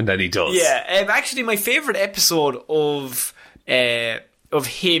this. And then he does. Yeah. Actually, my favourite episode of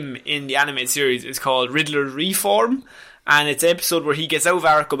him in the animated series is called Riddler Reform. And it's an episode where he gets out of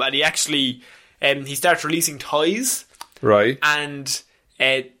Arkham and he actually... he starts releasing toys. Right. And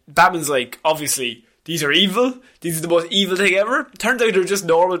Batman's like, obviously... These are evil. These are the most evil thing ever. Turns out they're just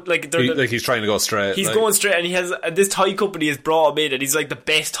normal. Like he's trying to go straight. He's going straight, and he has this toy company has brought him in, and he's like the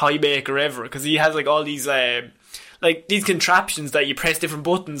best toy maker ever because he has like all these like these contraptions that you press different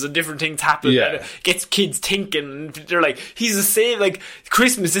buttons and different things happen. Yeah. And it gets kids thinking. And they're like, he's the same. Like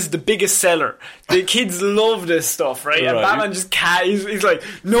Christmas, this is the biggest seller. The kids love this stuff, right? And Batman just can't. He's like,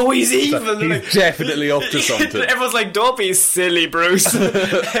 no, he's evil. He's like, definitely up to something. Everyone's like, don't be silly, Bruce.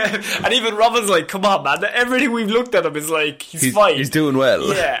 And even Robin's like, come on, man. Everything we've looked at him is like, he's fine. He's doing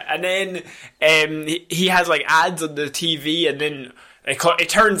well. Yeah, and then he has like ads on the TV, and then it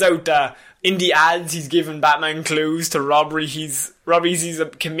turns out that in the ads he's given Batman clues to robberies he's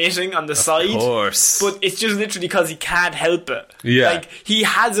committing on the side. Of course. But it's just literally because he can't help it. Yeah. Like, he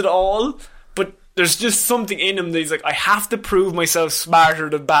has it all, but there's just something in him that he's like, I have to prove myself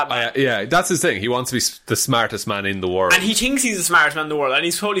smarter than Batman. Yeah, that's his thing. He wants to be the smartest man in the world. And he thinks he's the smartest man in the world, and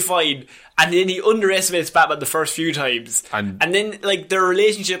he's totally fine. And then he underestimates Batman the first few times. And then, like, their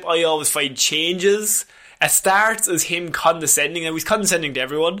relationship, I always find, changes. It starts as him condescending. Now, he's condescending to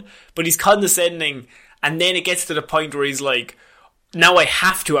everyone, but he's condescending, and then it gets to the point where he's like, now I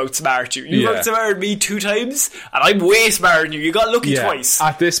have to outsmart you. You've outsmarted me 2 times, and I'm way smarter than you. You got lucky twice.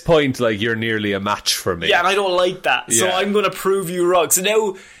 At this point, like, you're nearly a match for me. Yeah, and I don't like that. So I'm going to prove you wrong. So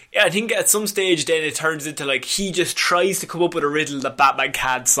now, I think at some stage then it turns into, like, he just tries to come up with a riddle that Batman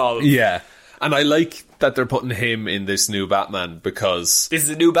can't solve. Yeah. And I like that they're putting him in this new Batman because... This is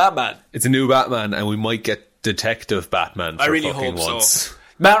a new Batman. It's a new Batman, and we might get Detective Batman for I really fucking hope once. So.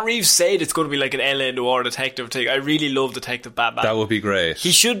 Matt Reeves said it's going to be like an LA Noir detective thing. I really love Detective Batman. That would be great. He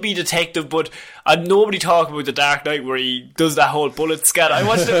should be detective, but nobody talk about the Dark Knight where he does that whole bullet scan. I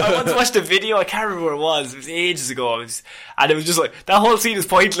once watched a video, I can't remember where it was ages ago, and it was just like, that whole scene is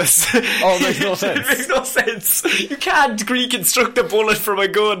pointless. Oh, it makes no sense. It makes no sense. You can't reconstruct a bullet from a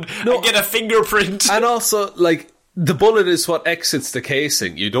gun and get a fingerprint. And also, like, the bullet is what exits the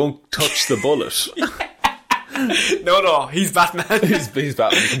casing. You don't touch the bullet. No, he's Batman. He's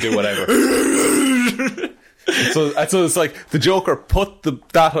Batman. He can do whatever. so it's like the Joker put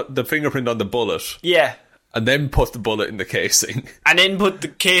the fingerprint on the bullet. Yeah. And then put the bullet in the casing. And then put the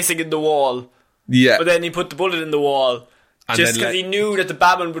casing in the wall. Yeah. But then he put the bullet in the wall. And just because he knew that the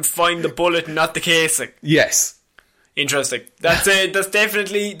Batman would find the bullet and not the casing. Yes. Interesting. That's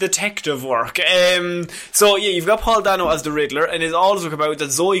definitely detective work. So yeah, you've got Paul Dano as the Riddler, and it's also about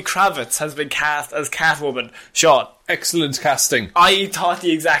that Zoe Kravitz has been cast as Catwoman. Sean, excellent casting. I thought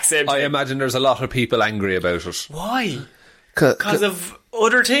the exact same thing. I imagine there's a lot of people angry about it. Why? Because of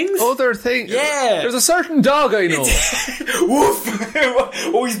Other Things? Other Things? Yeah. There's a certain dog I know. Woof.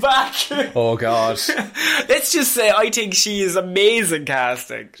 Oh, he's back. Oh, God. Let's just say I think she is amazing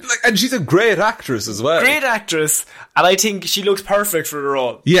casting. And she's a great actress as well. Great actress. And I think she looks perfect for the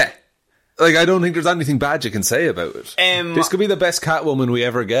role. Yeah. I don't think there's anything bad you can say about it. This could be the best Catwoman we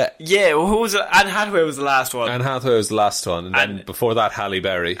ever get. Yeah, well, who was it? Anne Hathaway was the last one. Anne Hathaway was the last one. And then before that, Halle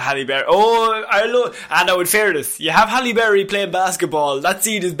Berry. Oh, I love... And now, in fairness, you have Halle Berry playing basketball. That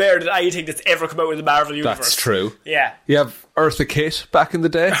scene is better than anything that's ever come out in the Marvel Universe. That's true. Yeah. You have Eartha Kitt back in the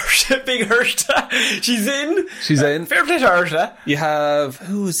day. Big Eartha. She's in. Fair play to Eartha. You have...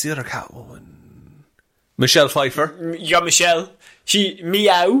 Who was the other Catwoman? Michelle Pfeiffer. You got Michelle.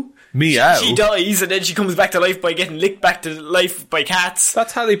 Meow. She dies and then she comes back to life by getting licked back to life by cats.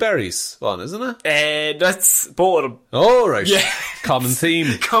 That's Halle Berry's one, isn't it? That's both of them. Oh, right. Yeah. Common theme.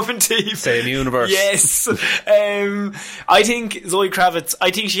 Same universe. Yes. I think Zoe Kravitz,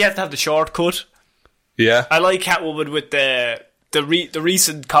 I think she has to have the shortcut. Yeah. I like Catwoman with the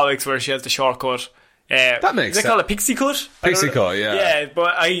recent comics where she has the shortcut. That makes sense. Is that called a pixie cut? Pixie cut, yeah. Yeah,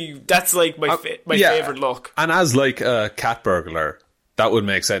 but that's like my favourite look. And as like a cat burglar, that would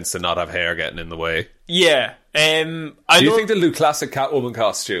make sense to not have hair getting in the way. Yeah. Do you think they'll do classic Catwoman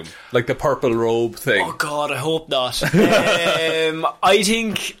costume? Like the purple robe thing? Oh God, I hope not. I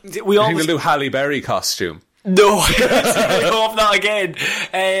think they'll do Halle Berry costume? No, I hope not again.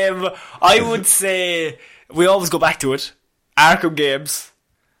 I would say we always go back to it. Arkham games.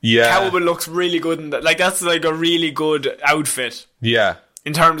 Yeah. Catwoman looks really good in that. Like, that's like a really good outfit. Yeah.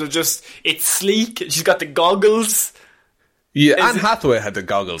 In terms of just, it's sleek. She's got the goggles. Yeah, Anne Hathaway had the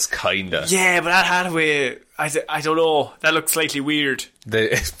goggles, kinda. Yeah, but Anne Hathaway, I don't know. That looks slightly weird.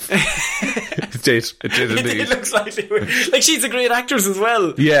 It did indeed. It looks slightly weird. Like, she's a great actress as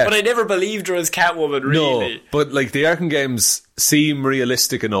well. Yeah. But I never believed her as Catwoman, really. No, but like the Arkham games seem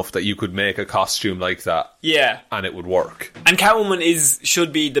realistic enough that you could make a costume like that. Yeah. And it would work. And Catwoman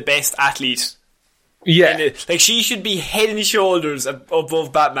should be the best athlete. Yeah. Like, she should be head and shoulders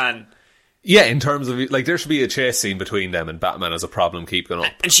above Batman. Yeah, in terms of, like, there should be a chase scene between them and Batman has a problem keeping up.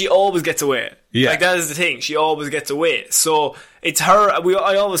 And she always gets away. Yeah. Like, that is the thing. She always gets away. So, it's her,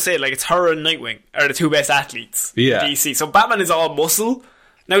 I always say, like, it's her and Nightwing are the two best athletes in DC. So, Batman is all muscle.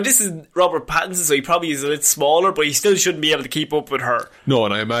 Now, this is Robert Pattinson, so he probably is a little smaller, but he still shouldn't be able to keep up with her. No,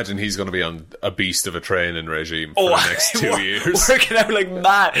 and I imagine he's going to be on a beast of a training regime for the next 2 years. Working out like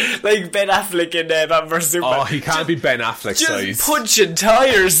mad, like Ben Affleck in Batman vs Superman. Oh, he can't be Ben Affleck size. Just punching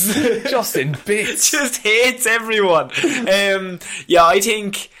tires. Just in bits. Just hates everyone. Yeah, I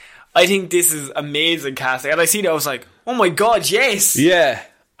think this is amazing casting. And I seen it, I was like, oh my God, yes. Yeah,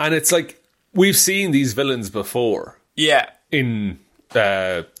 and it's like, we've seen these villains before. Yeah. In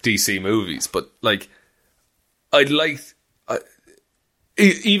DC movies, but like I'd like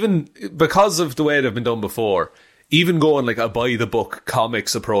even because of the way they've been done before, even going like a by the book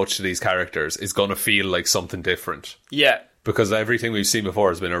comics approach to these characters is going to feel like something different. Yeah, because everything we've seen before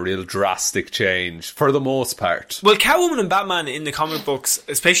has been a real drastic change for the most part. Well, Catwoman and Batman in the comic books,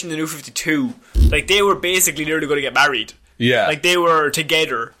 especially in the New 52, like they were basically nearly going to get married. Yeah, like they were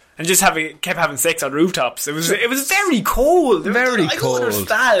together. And just kept having sex on rooftops. It was very cold. Very cold. I don't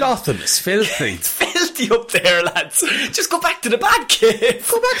understand. Gotham is filthy. It's filthy up there, lads. Just go back to the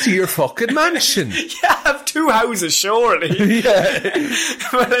Batcave. Go back to your fucking mansion. You have 2 houses, surely. Yeah.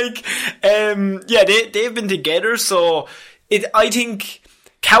 But like, yeah, they've been together, so I think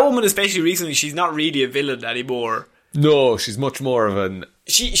Catwoman, especially recently, she's not really a villain anymore. No, she's much more of an...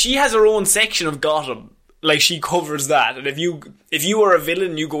 She has her own section of Gotham. Like, she covers that, and if you are a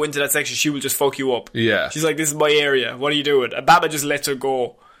villain and you go into that section, she will just fuck you up. Yeah. She's like, this is my area, what are you doing? And Batman just lets her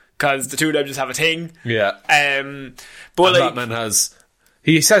go, because the two of them just have a thing. Yeah. But and like, Batman has...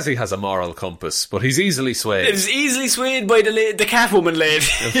 He says he has a moral compass, but he's easily swayed. He's easily swayed by the Catwoman lady.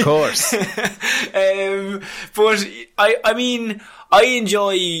 Of course. But, I mean... I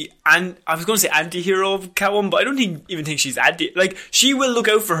enjoy, and I was going to say anti-hero of Catwoman, but I don't even think she's anti. Like, she will look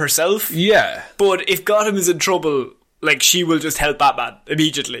out for herself. Yeah. But if Gotham is in trouble, like, she will just help Batman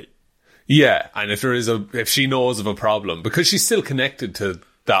immediately. Yeah, and if she knows of a problem, because she's still connected to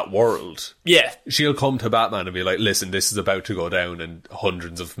that world. Yeah. She'll come to Batman and be like, listen, this is about to go down and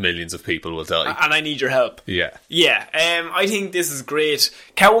hundreds of millions of people will die. And I need your help. Yeah. Yeah. I think this is great.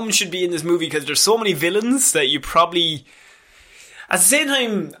 Catwoman should be in this movie because there's so many villains that you probably... At the same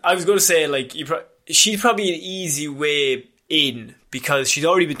time, I was going to say, like, she's probably an easy way in because she's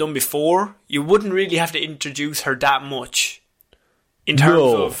already been done before. You wouldn't really have to introduce her that much in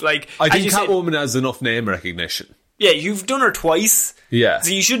terms of, like... I think Catwoman has enough name recognition. Yeah, you've done her twice. Yeah.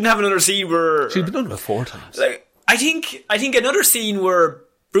 So you shouldn't have another scene where... She's been done about 4 times. Like, I think another scene where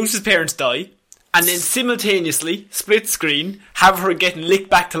Bruce's parents die, and then simultaneously, split screen, have her getting licked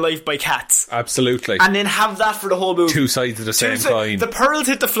back to life by cats. Absolutely. And then have that for the whole movie. Two sides of the same coin. The pearls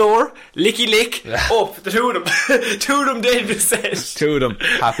hit the floor, licky lick, up, the two of them. Two of them dead in the set. Two of them,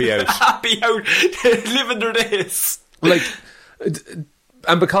 happy out. Happy out, living their days. Like,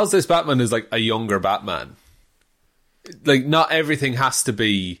 and because this Batman is like a younger Batman, like, not everything has to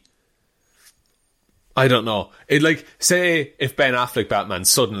be, I don't know. It, like, say if Ben Affleck Batman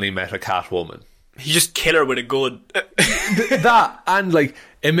suddenly met a Catwoman. He just kill her with a gun. That, and like,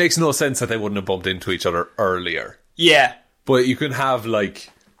 it makes no sense that they wouldn't have bumped into each other earlier. Yeah. But you can have,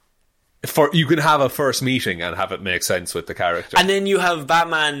 like, you can have a first meeting and have it make sense with the character. And then you have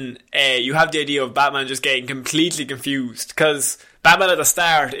Batman, you have the idea of Batman just getting completely confused, because Batman at the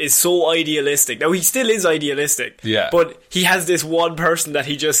start is so idealistic. Now, he still is idealistic. Yeah. But he has this one person that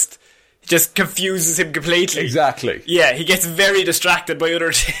he just confuses him completely. Exactly. Yeah, he gets very distracted by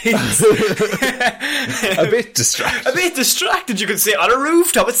other things. A bit distracted. A bit distracted, you could say, on a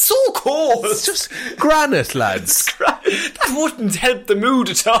rooftop. It's so cold. It's just granite, lads. That wouldn't help the mood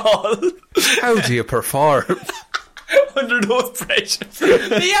at all. How do you perform? Under those pressures.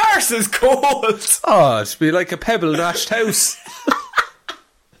 The arse is cold. Oh, it'd be like a pebble-dashed house.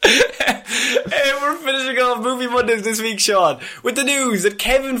 We're finishing off Movie Mondays this week, Sean, with the news that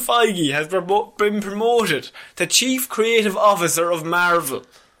Kevin Feige has been promoted to Chief Creative Officer of Marvel.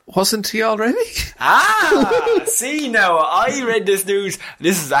 Wasn't he already? See now, I read this news.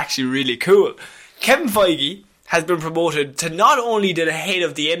 This is actually really cool. Kevin Feige has been promoted to not only the head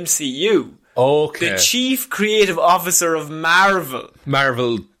of the MCU, the Chief Creative Officer of Marvel.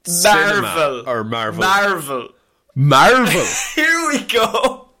 Marvel Cinema, or Marvel. Here we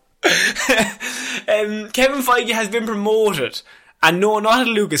go. Kevin Feige has been promoted, and no, not at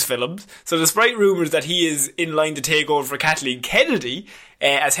Lucasfilm. So despite rumours that he is in line to take over for Kathleen Kennedy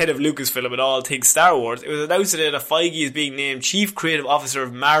as head of Lucasfilm and all things Star Wars, it was announced today that Feige is being named Chief Creative Officer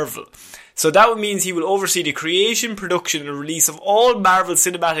of Marvel. So that means he will oversee the creation, production and release of all Marvel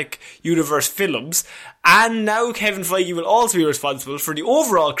Cinematic Universe films, and now Kevin Feige will also be responsible for the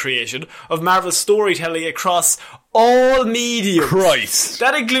overall creation of Marvel storytelling across all mediums. Christ.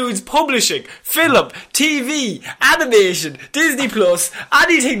 That includes publishing, film, TV, animation, Disney Plus,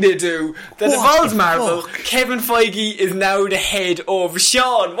 anything they do that involves Marvel. Kevin Feige is now the head of.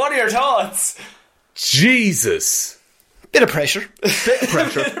 Sean, what are your thoughts? Jesus. Bit of pressure.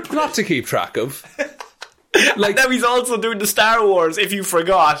 Not to keep track of. Like, now he's also doing the Star Wars, if you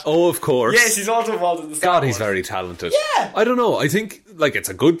forgot. Oh, of course. Yes, he's also involved in the Star Wars. God, he's very talented. Yeah. I don't know. I think, like, it's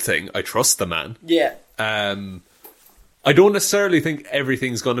a good thing. I trust the man. Yeah. I don't necessarily think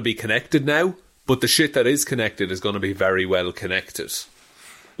everything's going to be connected now, but the shit that is connected is going to be very well connected.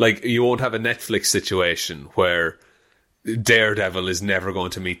 Like, you won't have a Netflix situation where Daredevil is never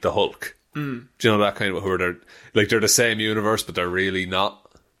going to meet the Hulk. Do you know that kind of, where they're the same universe, but they're really not?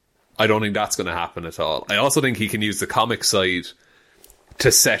 I don't think that's going to happen at all. I also think he can use the comic side to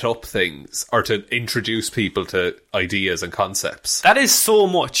set up things or to introduce people to ideas and concepts. That is so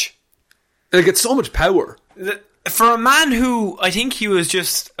much. Like, it's so much power. For a man who, I think he was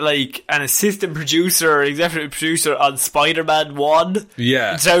just like an assistant producer or executive producer on Spider-Man 1.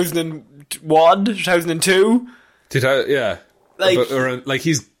 Yeah. 2001, 2002. Yeah. Like,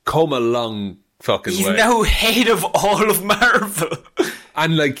 he's come a long fucking way. He's now head of all of Marvel.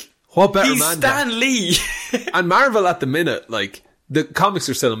 And, like, what better He's man? Stan Lee. And Marvel at the minute, like, the comics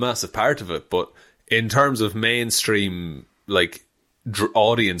are still a massive part of it, but in terms of mainstream, like,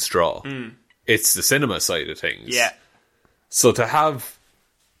 audience draw, it's the cinema side of things. Yeah. So to have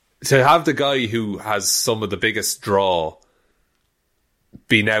the guy who has some of the biggest draw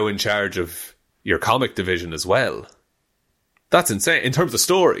be now in charge of your comic division as well, that's insane. In terms of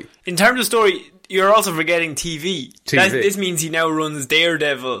story. In terms of story, you're also forgetting TV. This means he now runs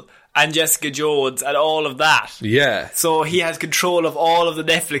Daredevil and Jessica Jones and all of that. Yeah. So he has control of all of the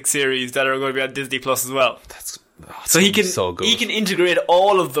Netflix series that are going to be on Disney Plus as well. So he can integrate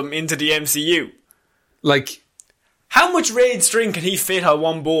all of them into the MCU. Like, how much red string can he fit on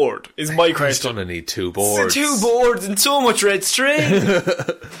one board is my question. He's going to need 2 boards. 2 boards and so much red string.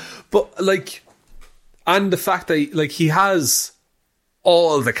 But, like, and the fact that, like, he has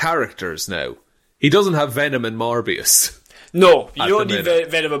all the characters now. He doesn't have Venom and Morbius. No, you don't need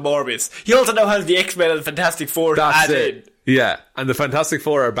Venom and Morbius. He also now has the X-Men and the Fantastic Four to add in. Yeah, and the Fantastic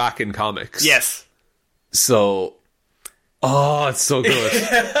Four are back in comics. Yes. So, it's so good.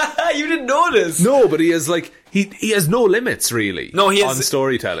 You didn't notice? No, but he has, like, he has no limits, really, on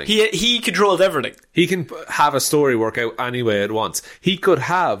storytelling. He controls everything. He can have a story work out any way it wants. He could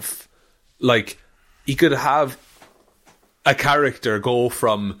have a character go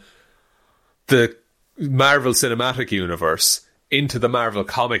from the Marvel Cinematic Universe into the Marvel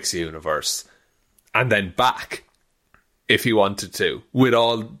Comics universe and then back if he wanted to, with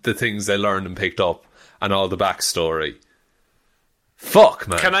all the things they learned and picked up and all the backstory. Fuck,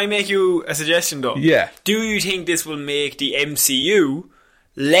 man. Can I make you a suggestion, though? Yeah. Do you think this will make the MCU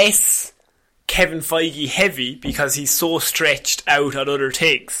less Kevin Feige heavy because he's so stretched out on other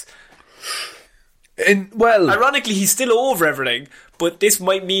things? Ironically, he's still over everything, but this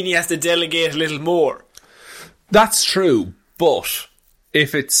might mean he has to delegate a little more. That's true, but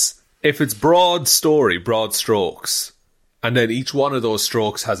if it's broad story, broad strokes, and then each one of those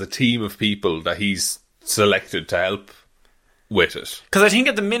strokes has a team of people that he's selected to help with it. Because I think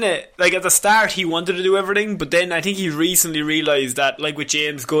at the minute, like at the start, he wanted to do everything, but then I think he recently realised that, like with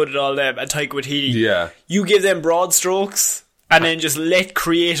James Gunn and all them, and Taika Waititi, you give them broad strokes, and then just let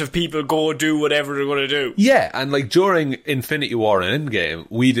creative people go do whatever they're going to do. Yeah, and like during Infinity War and Endgame,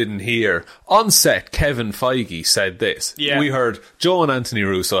 we didn't hear, on set, Kevin Feige said this. Yeah. We heard, Joe and Anthony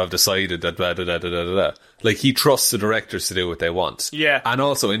Russo have decided that da-da-da-da-da-da. Like, he trusts the directors to do what they want. Yeah. And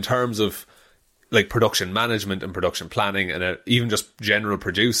also, in terms of, like, production management and production planning and even just general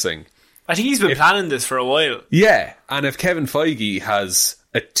producing. I think he's been planning this for a while. Yeah, and if Kevin Feige has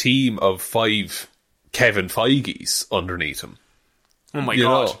a team of 5 Kevin Feiges underneath him. Oh my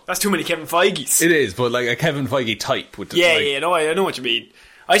god, know. That's too many Kevin Feiges. It is, but like a Kevin Feige type. With I know what you mean.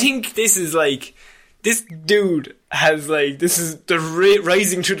 I think this is like, this dude has like, this is the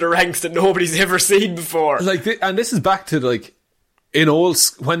rising through the ranks that nobody's ever seen before. Like, and this is back to like,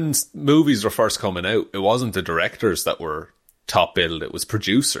 when movies were first coming out, it wasn't the directors that were top billed, it was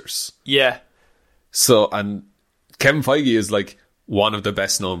producers. Yeah. So, and Kevin Feige is like one of the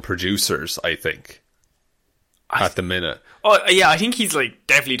best known producers, I think, at the minute. Oh, yeah, I think he's like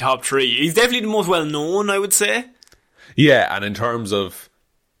definitely top 3. He's definitely the most well known, I would say. Yeah, and in terms of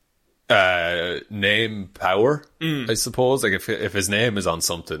name power, I suppose, like if his name is on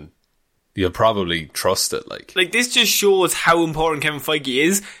something, you'll probably trust it. Like this just shows how important Kevin Feige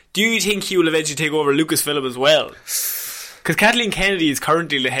is. Do you think he will eventually take over Lucasfilm as well? Because Kathleen Kennedy is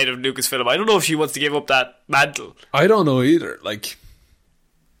currently the head of Lucasfilm. I don't know if she wants to give up that mantle. I don't know either. Like,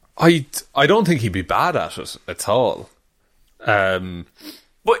 I don't think he'd be bad at it at all. It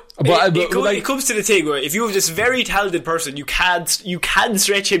comes to the thing where if you have this very talented person, you can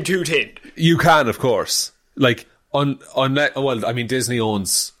stretch him too thin. You can, of course. Like Disney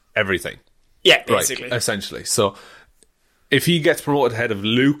owns everything. Yeah, basically, right, essentially. So if he gets promoted head of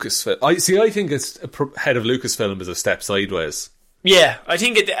Lucasfilm, I think it's head of Lucasfilm is a step sideways. Yeah, I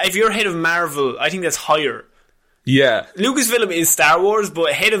think if you're head of Marvel, I think that's higher. Yeah. Lucasfilm is Star Wars,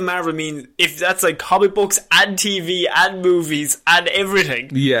 but head of Marvel means if that's like comic books and TV and movies and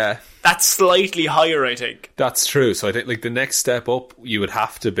everything. Yeah. That's slightly higher, I think. That's true. So I think like the next step up, you would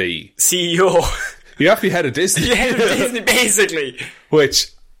have to be CEO. You have to be head of Disney. You're head of Disney, basically.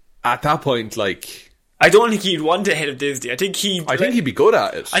 Which, at that point, like, I don't think he'd want a head of Disney. I think he'd be good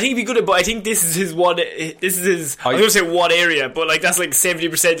at it. I think he'd be good at it, but I think this is his one. This is his. I was going to say one area, but like that's like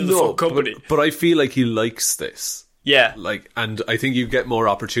 70% of the full company. But I feel like he likes this. Yeah. Like, and I think you get more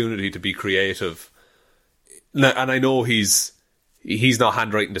opportunity to be creative. And I know he's not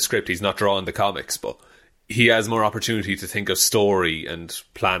handwriting the script, he's not drawing the comics, but he has more opportunity to think of story and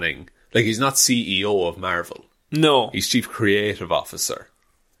planning. Like, he's not CEO of Marvel. No. He's Chief Creative Officer.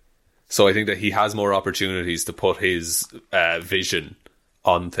 So I think that he has more opportunities to put his vision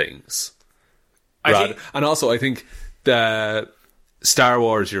on things. And also, I think the Star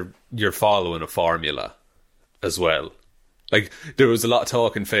Wars, you're following a formula as well. Like, there was a lot of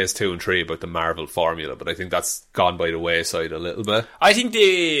talk in Phase 2 and 3 about the Marvel formula, but I think that's gone by the wayside a little bit. I think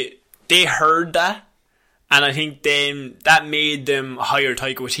they heard that, and I think then that made them hire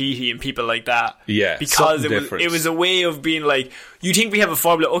Taika Waititi and people like that. Yeah, because it was a way of being like, you think we have a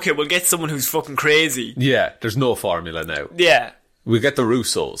formula? Okay, we'll get someone who's fucking crazy. Yeah, there's no formula now. Yeah, we get the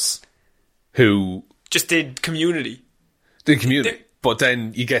Russos, who just did Community. But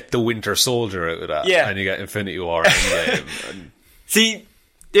then you get the Winter Soldier out of that, and you get Infinity War. And See,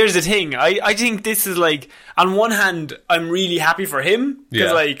 there's the thing. I think this is like, on one hand, I'm really happy for him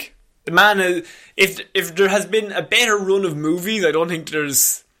because like, the man, if there has been a better run of movies, I don't think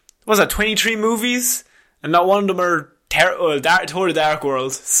there's, 23 movies, and not one of them are Thor: The Dark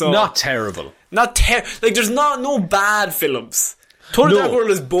World. So not terrible. Like, there's no bad films. Thor: The Dark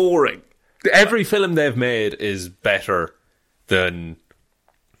World is boring. Every film they've made is better than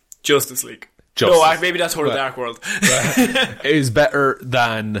Justice League. Maybe that's Thor: The Dark World. Is better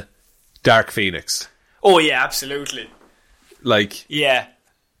than Dark Phoenix. Oh yeah, absolutely. Like, yeah.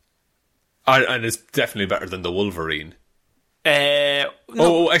 And it's definitely better than the Wolverine.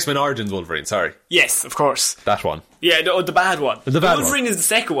 No. X-Men Origins Wolverine, sorry. Yes, of course. That one. Yeah, the bad one. The bad Wolverine one. is the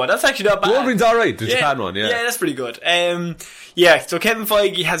second one. That's actually not bad. Wolverine's alright, the Japan one, yeah. Yeah, that's pretty good. So Kevin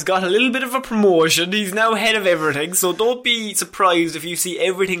Feige has got a little bit of a promotion. He's now head of everything, so don't be surprised if you see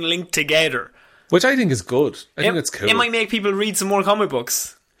everything linked together. Which I think is good. I think it's cool. It might make people read some more comic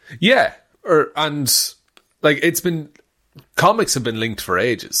books. Yeah. Comics have been linked for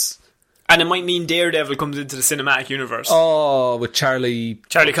ages. And it might mean Daredevil comes into the cinematic universe. Oh, with Charlie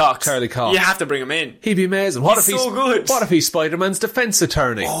Cox. You have to bring him in. He'd be amazing. He's so good. What if he's Spider-Man's defense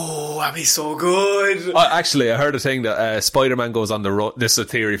attorney? Oh, that'd be so good. Actually, I heard a thing that Spider-Man goes on the run. This is a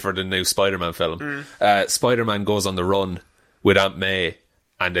theory for the new Spider-Man film. Spider-Man goes on the run with Aunt May,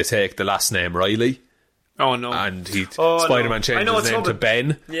 and they take the last name Riley. Oh no! And Spider-Man changes his name to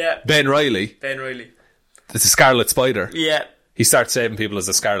Ben. Yeah, Ben Riley. It's a Scarlet Spider. Yeah. He starts saving people as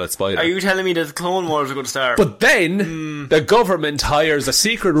a Scarlet Spider. Are you telling me that the Clone Wars are going to start? But then, the government hires a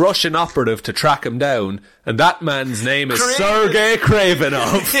secret Russian operative to track him down, and that man's name is Sergei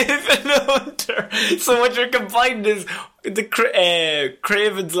Kravenov. Kraven Hunter. So what you're combining is the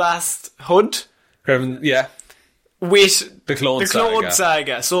Kraven's Last Hunt? Kraven, yeah. With the Clone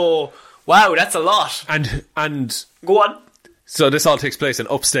Saga. So, wow, that's a lot. And go on. So this all takes place in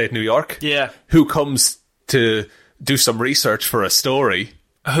upstate New York. Yeah. Who comes to do some research for a story?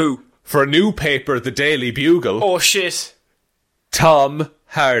 Who? For a new paper, the Daily Bugle. Oh shit. Tom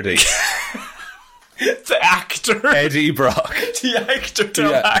Hardy. The actor. Eddie Brock. The actor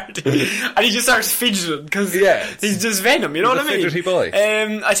Tom Hardy. And he just starts fidgeting because he's just Venom, you know what I mean? Fidgety boy.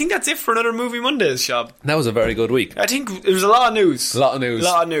 I think that's it for another Movie Mondays, Shab. That was a very good week. I think there was a lot of news. A lot of news.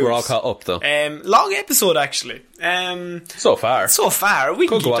 We're all caught up though. Long episode actually. So far. We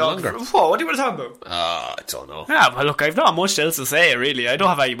could can go keep on talking. longer. What do you want to talk about? I don't know. Well look, I've not much else to say really. I don't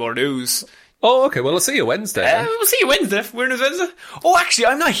have any more news. Oh, okay. Well, I'll see you Wednesday. We'll see you Wednesday. We're in Wednesday. Oh, actually,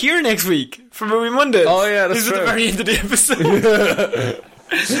 I'm not here next week for Movie Mondays. Oh, yeah, that's true. This is at the very end of the episode.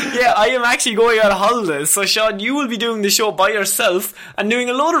 Yeah, I am actually going on holidays. So, Sean, you will be doing the show by yourself and doing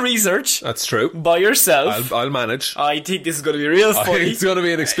a load of research. That's true. By yourself. I'll manage. I think this is going to be real funny. It's going to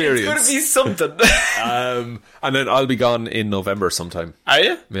be an experience. It's going to be something. And then I'll be gone in November sometime. Are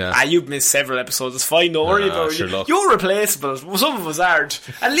you? Yeah. You've missed several episodes. It's fine. Don't worry about it. You're replaceable. Some of us aren't.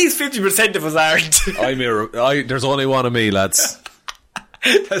 At least 50% of us aren't. There's only one of me, lads.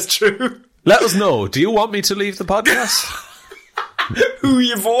 That's true. Let us know. Do you want me to leave the podcast? Who are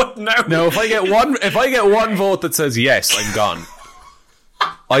you voting now? No, if I get one vote that says yes, I'm gone.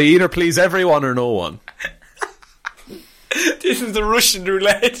 I either please everyone or no one. This is the Russian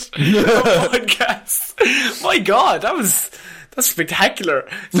roulette podcast. My God, that's spectacular.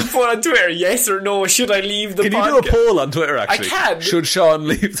 Just put on Twitter, yes or no, should I leave the podcast? Can you do a poll on Twitter, actually? I can. Should Sean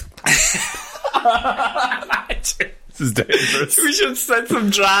leave the This is dangerous. We should set some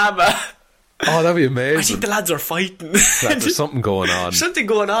drama. Oh, that'd be amazing. I think the lads are fighting. There's something going on. Something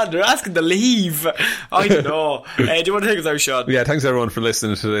going on. They're asking to leave. I don't know. Do you want to take us out, Sean? Yeah, thanks everyone for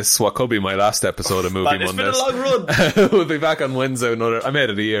listening to this. What could be my last episode of Movie Mondays. It's been a long run. We'll be back on Wednesday with I made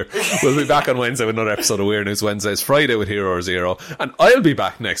it a year. We'll be back on Wednesday with another episode of Weird News Wednesdays, Friday with Hero or Zero, and I'll be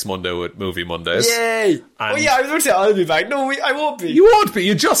back next Monday with Movie Mondays. Yay! I was going to say I'll be back. No, I won't be. You won't be.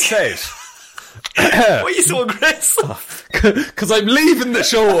 You just said. Why are you so aggressive? Because I'm leaving the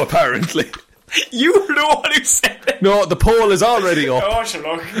show, apparently. You were the one who said it. No, the poll is already up. Oh, sure,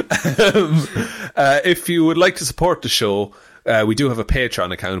 look. If you would like to support the show, we do have a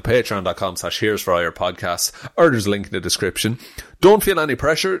Patreon account, patreon.com/Here's for Hire Podcasts, or there's a link in the description. Don't feel any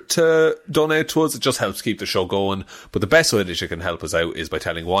pressure to donate to us. It just helps keep the show going. But the best way that you can help us out is by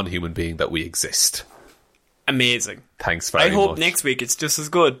telling one human being that we exist. Amazing. Thanks very much. I hope next week it's just as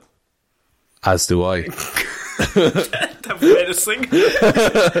good. As do I. That way to sing.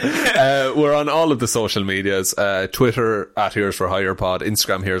 We're on all of the social medias. Twitter @Here's for Hire Pod,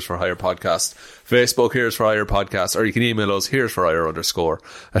 Instagram Here's for Hire Podcast, Facebook Here's for Hire Podcast, or you can email us Here's for Hire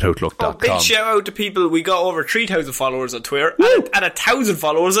 _@outlook.com. Big shout out to people. We got over 3,000 followers on Twitter and 1,000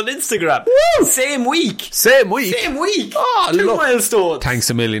 followers on Instagram. Woo! Same week. Oh, 2 milestones. Thanks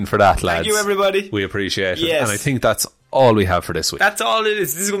a million for that, lads. Thank you, everybody. We appreciate it. Yes. And I think that's all we have for this week. That's all it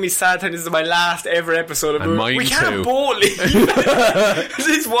is. This is going to be sad time. This is my last ever episode of Mine We can't too. both leave. At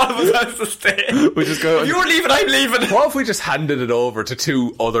least one of us has to stay. We just go. If you're leaving, I'm leaving. What if we just handed it over to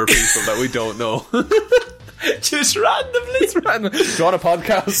 2 other people that we don't know? Just randomly. Random. Do you want a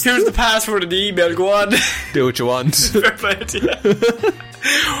podcast? Here's the password and the email. Go on. Do what you want. Fair play to you.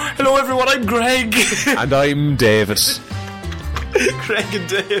 Hello, everyone. I'm Greg. And I'm David.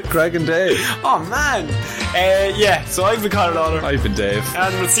 Greg and Dave. Oh, man. Yeah, so I've been Conor Dollar. I've been Dave.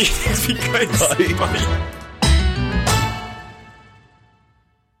 And we'll see you next week, guys. Bye. Bye.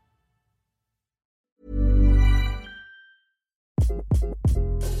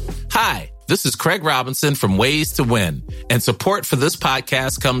 This is Craig Robinson from Ways to Win, and support for this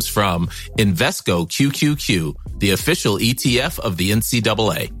podcast comes from Invesco QQQ, the official ETF of the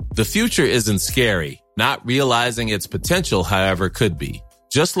NCAA. The future isn't scary. Not realizing its potential, however, could be.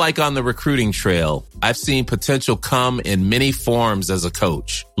 Just like on the recruiting trail, I've seen potential come in many forms as a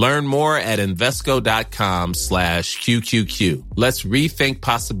coach. Learn more at Invesco.com/QQQ. Let's rethink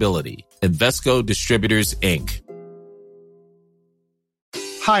possibility. Invesco Distributors, Inc.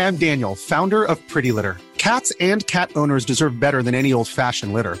 Hi, I'm Daniel, founder of Pretty Litter. Cats and cat owners deserve better than any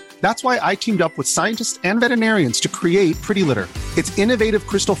old-fashioned litter. That's why I teamed up with scientists and veterinarians to create Pretty Litter. Its innovative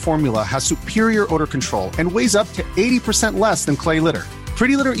crystal formula has superior odor control and weighs up to 80% less than clay litter.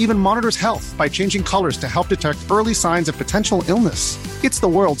 Pretty Litter even monitors health by changing colors to help detect early signs of potential illness. It's the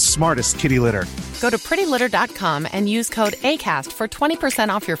world's smartest kitty litter. Go to prettylitter.com and use code ACAST for 20%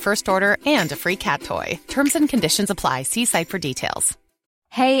 off your first order and a free cat toy. Terms and conditions apply. See site for details.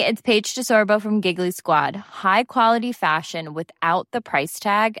 Hey, it's Paige DeSorbo from Giggly Squad. High quality fashion without the price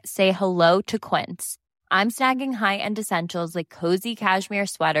tag. Say hello to Quince. I'm snagging high-end essentials like cozy cashmere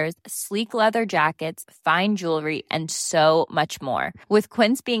sweaters, sleek leather jackets, fine jewelry, and so much more. With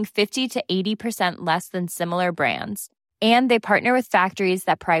Quince being 50 to 80% less than similar brands. And they partner with factories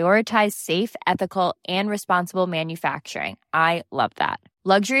that prioritize safe, ethical, and responsible manufacturing. I love that.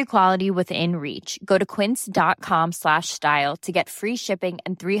 Luxury quality within reach. Go to quince.com/style to get free shipping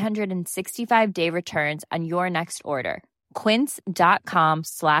and 365-day returns on your next order.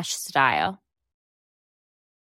 Quince.com/style.